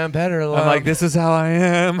 maybe I'm better alone. I'm like, this is how I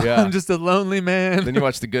am. Yeah. I'm just a lonely man. Then you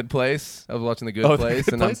watch The Good Place. I was watching The Good Place,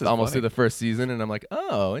 and I'm almost through the first season, and I'm like,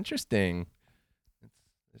 oh, interesting.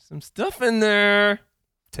 There's some stuff in there.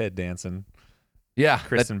 Ted Danson. Yeah.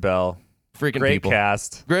 Kristen Bell. Freaking great people.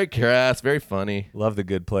 Great cast. Very funny. Love The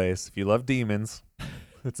Good Place. If you love demons,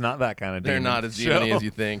 it's not that kind of demon. They're not as demony as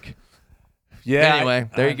you think. Yeah. Anyway,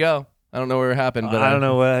 there you go. I don't know where it happened, but I don't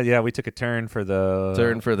know what. Yeah, we took a turn for the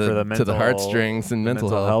to the heartstrings and mental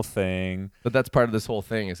health thing. But that's part of this whole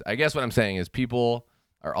thing. Is I guess what I'm saying is people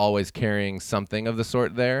are always carrying something of the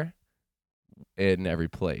sort there in every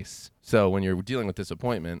place. So when you're dealing with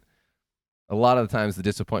disappointment, a lot of the times the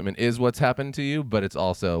disappointment is what's happened to you, but it's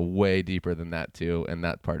also way deeper than that too, and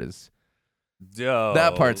that part's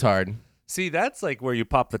hard. See, that's like where you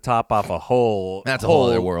pop the top off a whole. That's a whole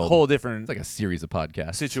other world. Whole different. It's like a series of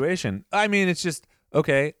podcasts. Situation. I mean, it's just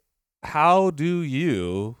okay. How do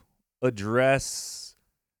you address?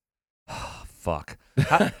 Fuck.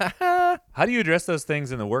 How do you address those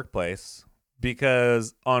things in the workplace?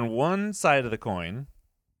 Because on one side of the coin,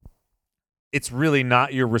 it's really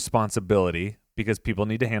not your responsibility because people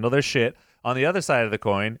need to handle their shit. On the other side of the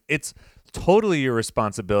coin, it's totally your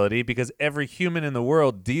responsibility because every human in the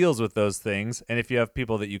world deals with those things. And if you have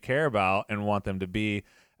people that you care about and want them to be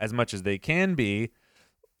as much as they can be,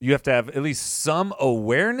 you have to have at least some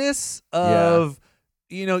awareness of,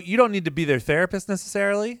 you don't need to be their therapist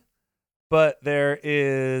necessarily, but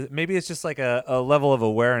maybe it's just like a level of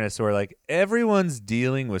awareness where like everyone's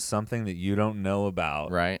dealing with something that you don't know about.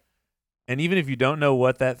 Right. And even if you don't know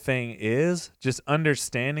what that thing is, just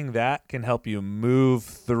understanding that can help you move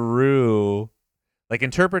through, like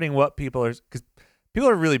interpreting what people are, because people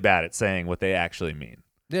are really bad at saying what they actually mean.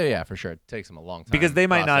 Yeah, for sure. It takes them a long time. Because they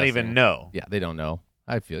might not even know. Yeah, they don't know.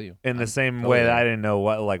 I feel you. In the same way that I didn't know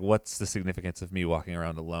what's the significance of me walking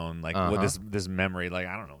around alone, like what this memory, like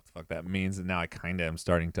I don't know what the fuck that means, and now I kind of am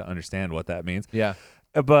starting to understand what that means. Yeah,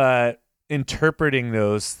 but interpreting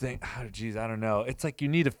those things, I don't know. It's like you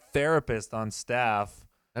need a therapist on staff.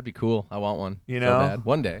 That'd be cool. I want one. You know, so bad.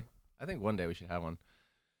 One day. I think one day we should have one.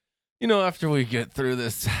 After we get through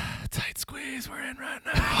this tight squeeze we're in right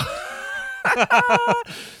now.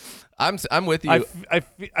 I'm with you.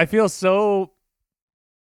 I feel so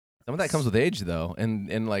Some of that comes with age, though,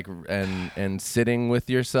 and like and sitting with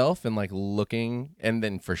yourself and like looking, and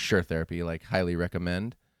then for sure therapy, like highly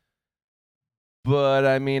recommend. But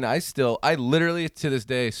I mean, I literally to this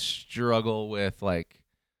day struggle with like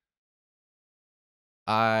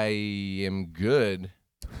I am good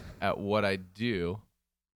at what I do,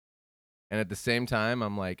 and at the same time,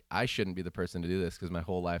 I'm like I shouldn't be the person to do this because my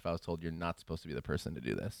whole life I was told you're not supposed to be the person to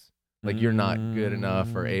do this. Like you're not good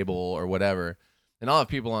enough or able or whatever. And I'll have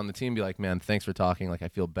people on the team be like, man, thanks for talking. Like, I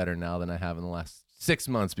feel better now than I have in the last 6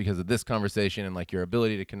 months because of this conversation and like your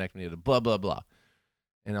ability to connect me to blah, blah, blah.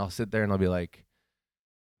 And I'll sit there and I'll be like,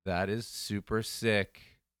 that is super sick.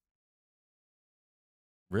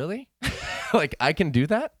 Really? Like, I can do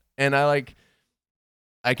that? And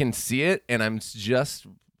I can see it. And I'm just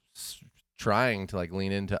trying to like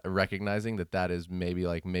lean into recognizing that is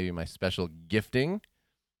maybe my special gifting.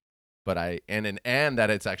 But and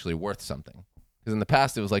that it's actually worth something. Because in the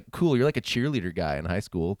past, it was like, cool, you're like a cheerleader guy in high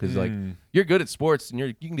school because like you're good at sports and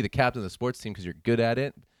you can be the captain of the sports team because you're good at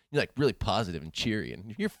it. You're like really positive and cheery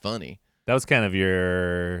and you're funny. That was kind of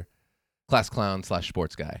your class clown /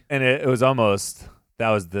 sports guy. And it was almost, that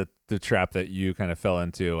was the trap that you kind of fell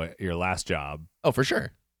into at your last job. Oh, for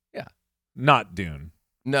sure. Yeah. Not Dune.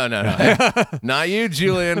 No. Not you,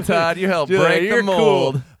 Julian Todd. You helped break the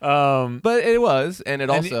mold. Cool. But it was, and it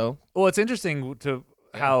also... Well, it's interesting to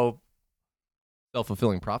how...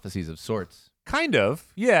 self-fulfilling prophecies of sorts. Kind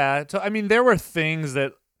of, yeah. So, I mean, there were things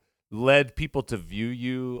that led people to view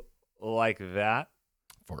you like that.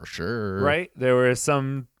 For sure. Right? There were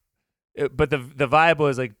some... But the vibe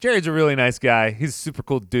was like, Jared's a really nice guy. He's a super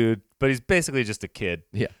cool dude, but he's basically just a kid.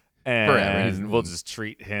 Yeah. And we'll just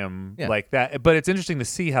treat him like that. But it's interesting to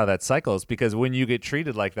see how that cycles because when you get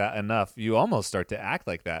treated like that enough, you almost start to act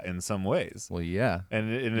like that in some ways. Well, yeah.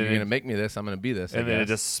 And you're going to make me this, I'm going to be this. And then it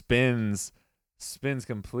just spins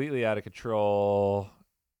completely out of control.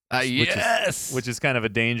 Yes. Which is kind of a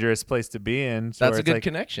dangerous place to be in. That's a good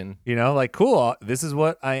connection. You know, like, cool, this is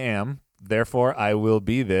what I am. Therefore, I will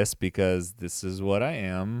be this because this is what I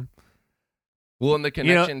am. Well, and the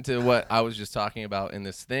connection to what I was just talking about in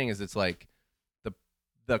this thing is it's like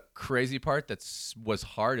the crazy part was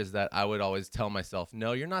hard is that I would always tell myself,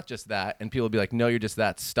 no, you're not just that. And people would be like, no, you're just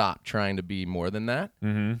that. Stop trying to be more than that.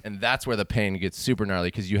 Mm-hmm. And that's where the pain gets super gnarly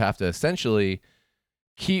because you have to essentially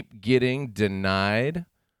keep getting denied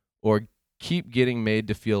or keep getting made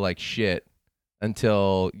to feel like shit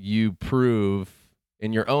until you prove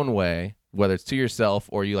in your own way, whether it's to yourself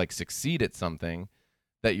or you like succeed at something,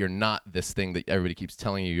 that you're not this thing that everybody keeps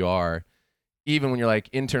telling you are. Even when you're like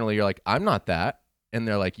internally, you're like, I'm not that. And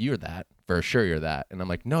they're like, you're that. For sure you're that. And I'm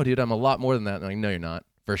like, no, dude, I'm a lot more than that. And I'm like, no, you're not.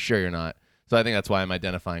 For sure you're not. So I think that's why I'm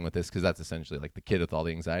identifying with this because that's essentially like the kid with all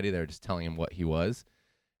the anxiety. They're just telling him what he was.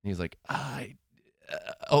 And he's like,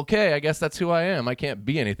 okay, I guess that's who I am. I can't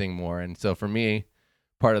be anything more. And so for me,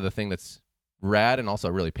 part of the thing that's rad and also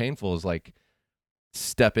really painful is like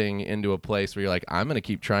stepping into a place where you're like, I'm going to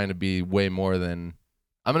keep trying to be way more than...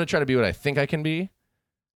 I'm going to try to be what I think I can be,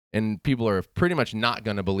 and people are pretty much not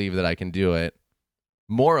going to believe that I can do it.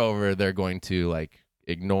 Moreover, they're going to like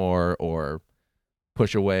ignore or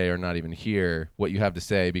push away or not even hear what you have to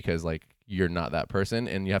say because like you're not that person,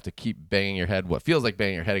 and you have to keep banging your head, what feels like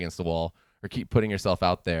banging your head against the wall, or keep putting yourself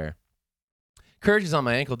out there. Courage is on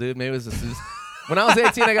my ankle, dude. Maybe this is... When I was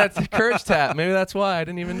 18, I got a courage tap. Maybe that's why. I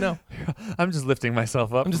didn't even know. I'm just lifting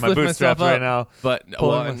myself up. I'm just my lifting bootstraps myself up right now. But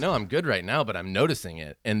no, I'm good right now, but I'm noticing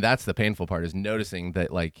it. And that's the painful part is noticing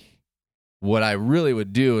that like what I really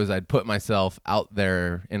would do is I'd put myself out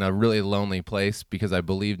there in a really lonely place because I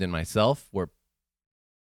believed in myself where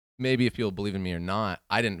maybe if people believe in me or not,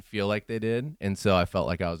 I didn't feel like they did. And so I felt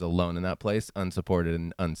like I was alone in that place, unsupported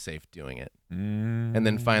and unsafe doing it. And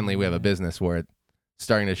then finally we have a business where it's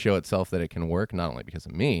starting to show itself that it can work, not only because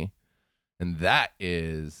of me. And that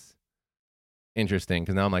is interesting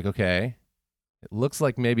because now I'm like, okay, it looks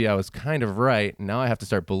like maybe I was kind of right. Now I have to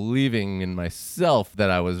start believing in myself that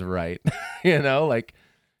I was right, you know, like,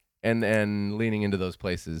 and leaning into those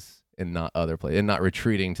places and not other places and not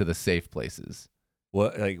retreating to the safe places.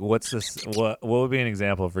 What's this? What would be an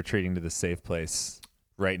example of retreating to the safe place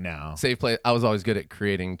right now? Safe place. I was always good at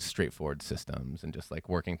creating straightforward systems and just like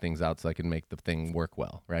working things out so I could make the thing work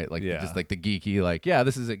well, right? Like just like the geeky, like, yeah,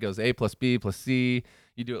 this is, it goes A plus B plus C.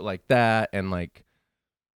 You do it like that. And like,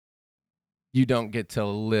 you don't get to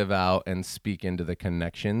live out and speak into the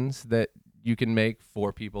connections that you can make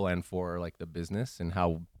for people and for like the business and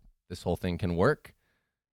how this whole thing can work.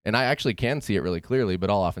 And I actually can see it really clearly, but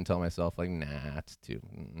I'll often tell myself like, nah, it's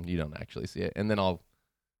you don't actually see it. And then I'll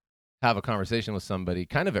have a conversation with somebody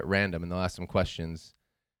kind of at random and they'll ask some questions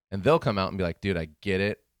and they'll come out and be like, dude, I get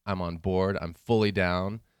it. I'm on board. I'm fully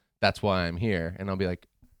down. That's why I'm here. And I'll be like,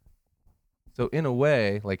 so in a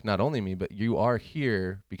way, like not only me, but you are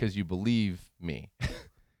here because you believe me.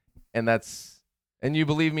 And you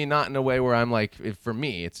believe me not in a way where I'm like, for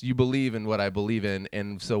me, it's you believe in what I believe in.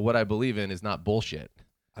 And so what I believe in is not bullshit.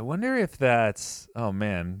 I wonder if that's, oh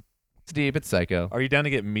man, It's deep. It's psycho. are you down to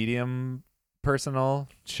get medium personal?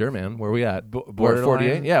 Sure, man. Where are we at? We're at Borderline?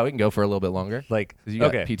 48? Yeah, we can go for a little bit longer. Like, 'Cause you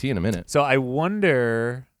got okay. PT in a minute. So I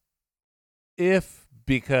wonder if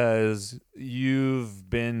because you've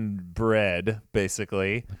been bred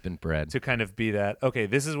basically I've been bred. to kind of be that, okay,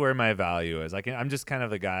 this is where my value is. I'm just kind of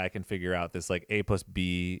the guy I can figure out this like A plus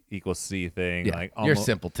B equals C thing. Yeah, Like you're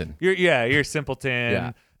simpleton. You're simpleton.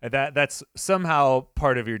 Yeah. And that's somehow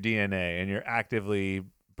part of your DNA, and you're actively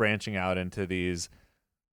branching out into these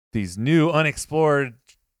new unexplored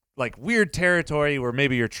like weird territory where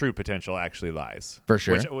maybe your true potential actually lies. For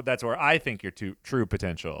sure. That's where I think your true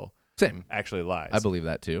potential Same. actually lies. I believe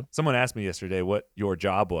that too. Someone asked me yesterday what your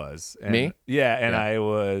job was. And Me? Yeah, and Yeah.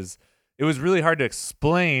 it was really hard to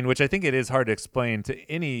explain, which I think it is hard to explain to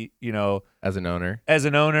any, As an owner. as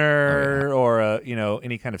an owner or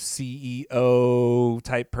any kind of CEO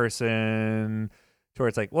type person, to where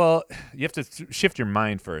it's like, well, you have to shift your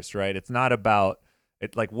mind first, right? It's not about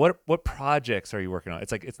it. Like, what projects are you working on?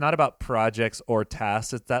 It's like, it's not about projects or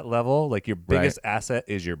tasks at that level. Like, your biggest asset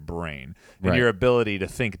is your brain and Right. your ability to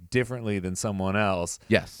think differently than someone else.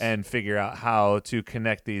 Yes. And figure out how to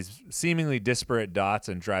connect these seemingly disparate dots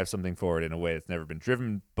and drive something forward in a way that's never been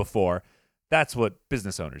driven before. That's what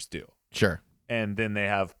business owners do. Sure. And then they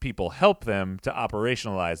have people help them to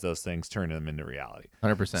operationalize those things, turn them into reality.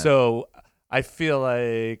 100%. So I feel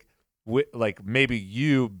like maybe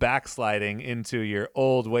you backsliding into your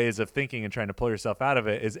old ways of thinking and trying to pull yourself out of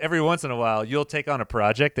it is every once in a while you'll take on a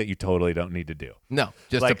project that you totally don't need to do. No,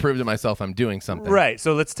 just to prove to myself I'm doing something. Right.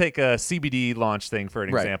 So let's take a CBD launch thing for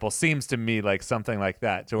an Right. example. Seems to me like something like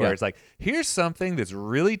that, to where Yeah. it's like, here's something that's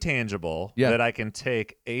really tangible Yeah. that I can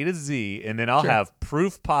take A to Z, and then I'll Sure. have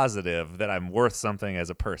proof positive that I'm worth something as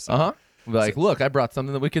a person. Uh-huh. Like, look, I brought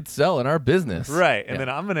something that we could sell in our business. Right. And Yeah. then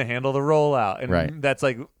I'm going to handle the rollout. And Right. that's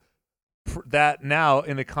like, that now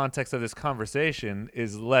in the context of this conversation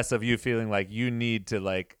is less of you feeling like you need to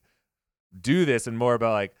like do this and more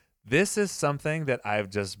about like, this is something that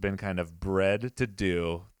I've just been kind of bred to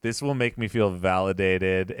do. This will make me feel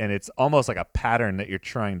validated. And it's almost like a pattern that you're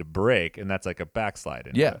trying to break. And that's like a backslide.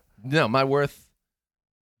 Into Yeah. it. No, my worth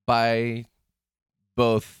by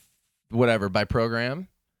both by program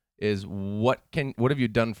is what have you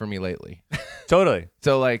done for me lately? Totally.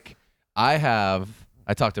 So like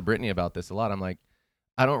I talked to Brittany about this a lot. I'm like,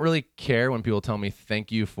 I don't really care when people tell me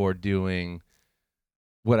thank you for doing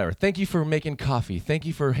whatever. Thank you for making coffee. Thank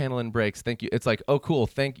you for handling breaks. Thank you. It's like, oh cool.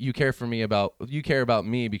 You care about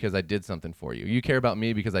me because I did something for you. You care about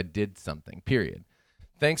me because I did something. Period.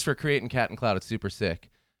 Thanks for creating Cat and Cloud. It's super sick.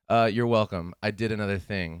 You're welcome. I did another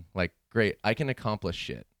thing. Like, great. I can accomplish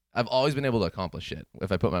shit. I've always been able to accomplish shit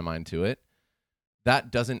if I put my mind to it.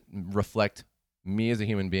 That doesn't reflect me as a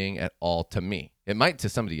human being at all to me. It might to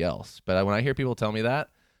somebody else, but when I hear people tell me that,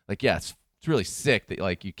 like, yeah, it's really sick that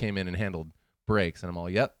like you came in and handled breaks, and I'm all,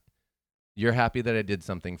 yep, you're happy that I did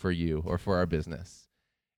something for you or for our business.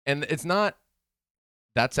 And it's not,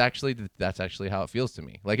 that's actually how it feels to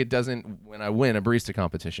me. Like, it doesn't, when I win a barista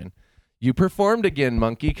competition, you performed again,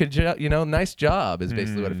 monkey. Could you, nice job is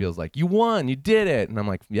basically what it feels like. You won, you did it. And I'm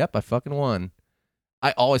like, yep, I fucking won.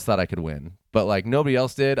 I always thought I could win, but like nobody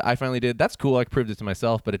else did. I finally did. That's cool. I proved it to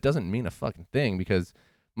myself, but it doesn't mean a fucking thing because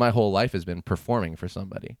my whole life has been performing for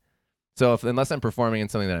somebody. So unless I'm performing in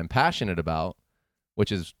something that I'm passionate about,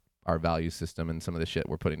 which is our value system and some of the shit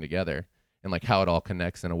we're putting together and like how it all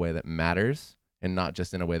connects in a way that matters and not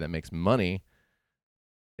just in a way that makes money,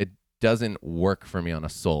 it doesn't work for me on a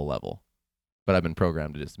soul level. But I've been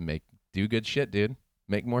programmed to just do good shit, dude.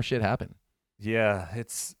 Make more shit happen. Yeah.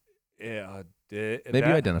 Maybe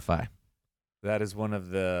you identify. That is one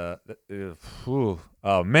of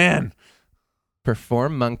oh man.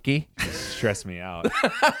 Perform, monkey. Stress me out.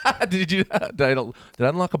 Did you? Did I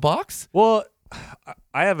unlock a box? Well,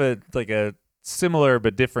 I have a similar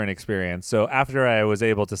but different experience. So after I was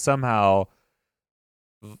able to somehow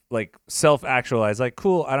like self-actualize, like,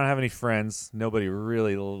 cool, I don't have any friends. Nobody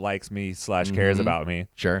really likes me / cares about me.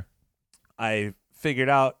 Sure. I figured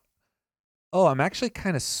out, oh, I'm actually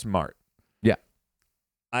kind of smart. Yeah.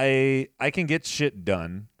 I can get shit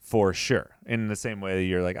done for sure. In the same way that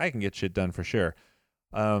you're like, I can get shit done for sure.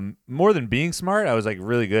 More than being smart, I was like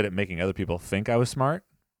really good at making other people think I was smart.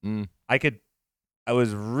 I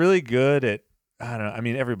was really good at, I don't know. I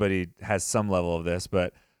mean, everybody has some level of this,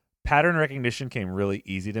 but pattern recognition came really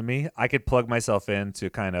easy to me. I could plug myself into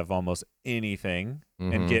kind of almost anything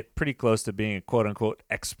and get pretty close to being a quote unquote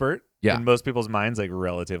expert in most people's minds, like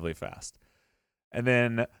relatively fast. And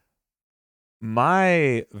then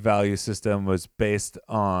my value system was based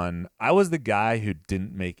on, I was the guy who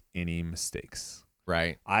didn't make any mistakes.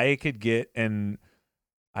 Right. I could get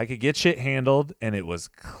shit handled and it was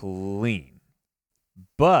clean.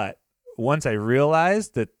 But once I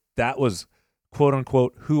realized that that was quote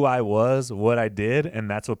unquote who I was, what I did, and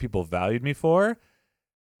that's what people valued me for,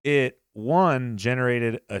 it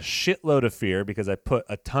generated a shitload of fear because I put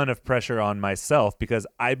a ton of pressure on myself because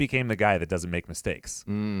I became the guy that doesn't make mistakes.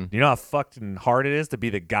 You know how fucking hard it is to be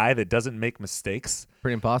the guy that doesn't make mistakes?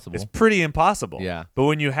 Pretty impossible. It's pretty impossible. Yeah. But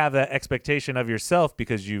when you have that expectation of yourself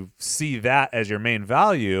because you see that as your main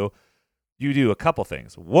value, you do a couple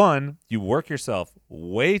things. One, you work yourself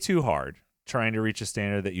way too hard trying to reach a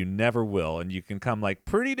standard that you never will, and you can come like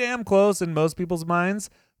pretty damn close in most people's minds,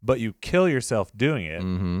 but you kill yourself doing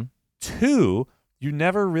it. Two, you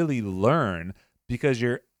never really learn because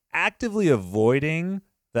you're actively avoiding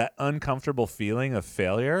that uncomfortable feeling of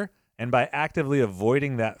failure. And by actively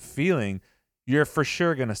avoiding that feeling, you're for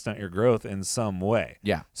sure going to stunt your growth in some way.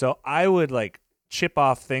 Yeah. So I would like chip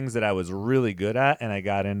off things that I was really good at, and I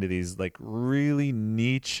got into these like really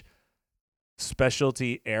niche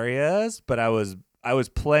specialty areas, but I was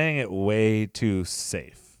playing it way too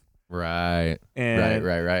safe. Right. And,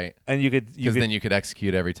 Right. And then you could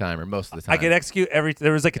execute every time or most of the time. I could execute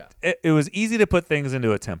there was like it was easy to put things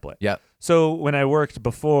into a template. Yeah. So when I worked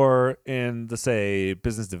before in the say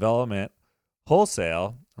business development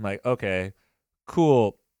wholesale, I'm like, okay,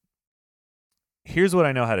 cool. Here's what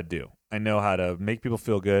I know how to do. I know how to make people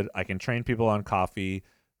feel good. I can train people on coffee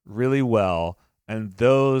really well, and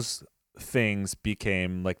those things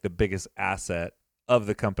became like the biggest asset of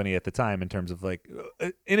the company at the time in terms of like,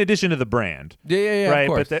 in addition to the brand. Yeah. Right. Of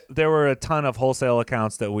course. But there were a ton of wholesale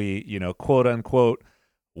accounts that we, quote unquote,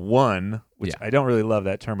 won, which I don't really love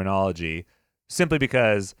that terminology, simply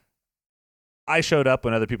because I showed up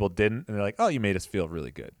when other people didn't. And they're like, oh, you made us feel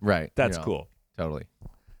really good. Right. That's cool. Totally.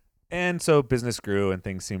 And so business grew and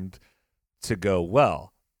things seemed to go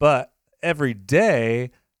well. But every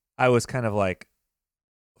day I was kind of like,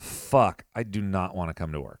 fuck, I do not want to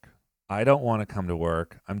come to work. I don't want to come to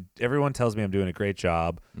work. Everyone tells me I'm doing a great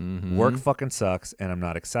job. Work fucking sucks, and I'm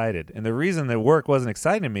not excited. And the reason that work wasn't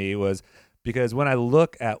exciting to me was because when I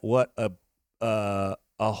look at what a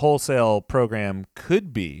wholesale program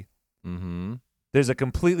could be, there's a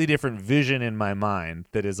completely different vision in my mind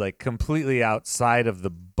that is like completely outside of the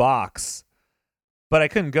box. But I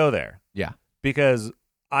couldn't go there. Yeah. Because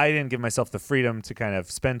I didn't give myself the freedom to kind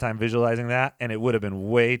of spend time visualizing that, and it would have been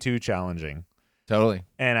way too challenging. Totally.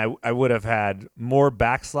 And I would have had more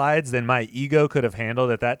backslides than my ego could have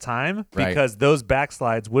handled at that time, because those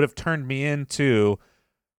backslides would have turned me into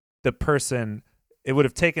the person. It would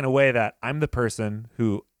have taken away that I'm the person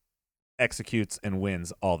who executes and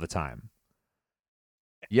wins all the time.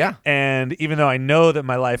 Yeah. And even though I know that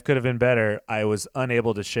my life could have been better, I was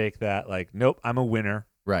unable to shake that. Like, nope, I'm a winner.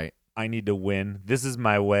 Right. I need to win. This is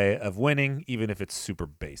my way of winning, even if it's super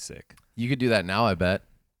basic. You could do that now, I bet.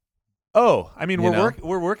 Oh, I mean,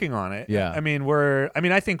 we're working on it. Yeah. I mean,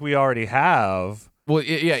 I think we already have. Well,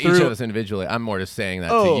 yeah, each of us individually. I'm more just saying that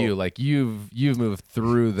to you. Like you've moved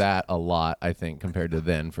through that a lot, I think, compared to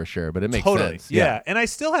then for sure. But it makes sense. Yeah. And I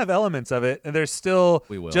still have elements of it, and there's still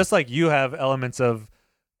just like you have elements of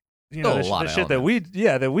the shit that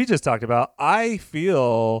we just talked about. I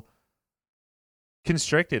feel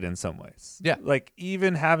constricted in some ways. Yeah. Like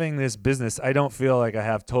even having this business, I don't feel like I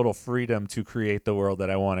have total freedom to create the world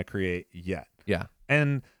that I want to create yet. Yeah.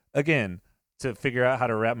 And again, to figure out how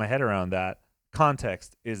to wrap my head around that,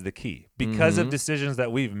 context is the key. Because of decisions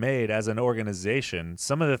that we've made as an organization,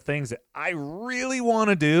 some of the things that I really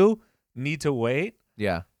want to do need to wait.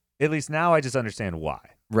 Yeah. At least now I just understand why.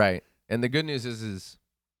 Right. And the good news is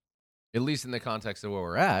at least in the context of where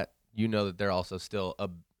we're at, you know that they're also still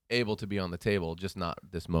able to be on the table, just not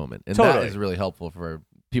this moment. And that is really helpful for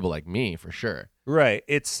people like me, for sure. Right.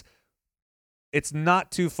 It's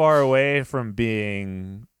not too far away from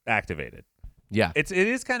being activated. Yeah. It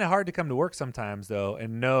is kind of hard to come to work sometimes, though,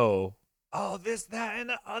 and know, oh, this, that, and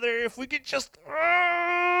the other, if we could just,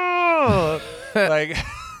 like,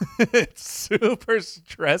 it's super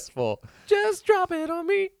stressful. Just drop it on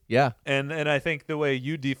me. Yeah. And I think the way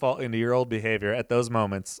you default into your old behavior at those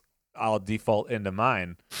moments, I'll default into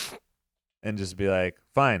mine and just be like,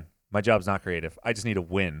 fine, my job's not creative. I just need a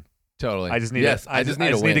win Totally. I just need Yes, I I just need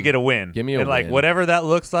a need to win. get a win. Give me a and like win. whatever that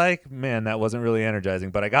looks like, man, that wasn't really energizing.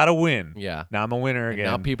 But I got a win. Yeah. Now I'm a winner And again.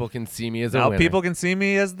 now people can see me as a Now winner. people can see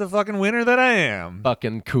me as the fucking winner that I am.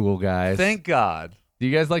 Fucking cool, guys. Thank God. Do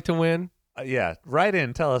you guys like to win? Yeah, write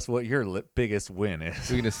in. Tell us what your biggest win is.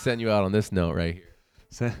 We're gonna send you out on this note right here.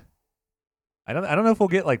 So- I don't know if we'll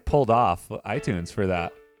get like pulled off iTunes for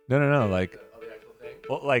that. No. Like,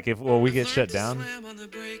 well, like if we get shut down.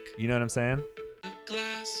 You know what I'm saying?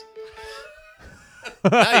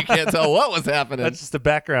 Now you can't tell what was happening. That's just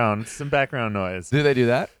some background noise. Do they do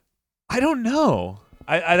that? I don't know.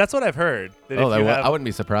 I that's what I've heard. That if you have I wouldn't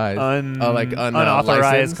be surprised. unauthorized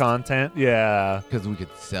licensed? content, yeah, Because we could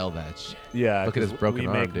sell that shit. yeah. Look at his 'cause broken we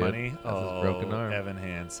arm, make dude. money. That's his broken arm. Evan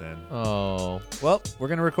Hansen. Oh. Well, we're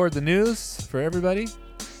gonna record the news for everybody.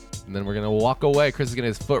 And then we're gonna walk away. Chris is getting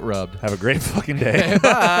his foot rubbed. Have a great fucking day.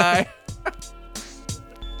 Bye.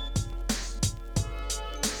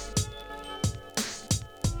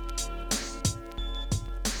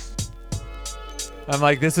 I'm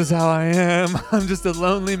like, this is how I am. I'm just a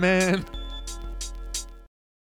lonely man.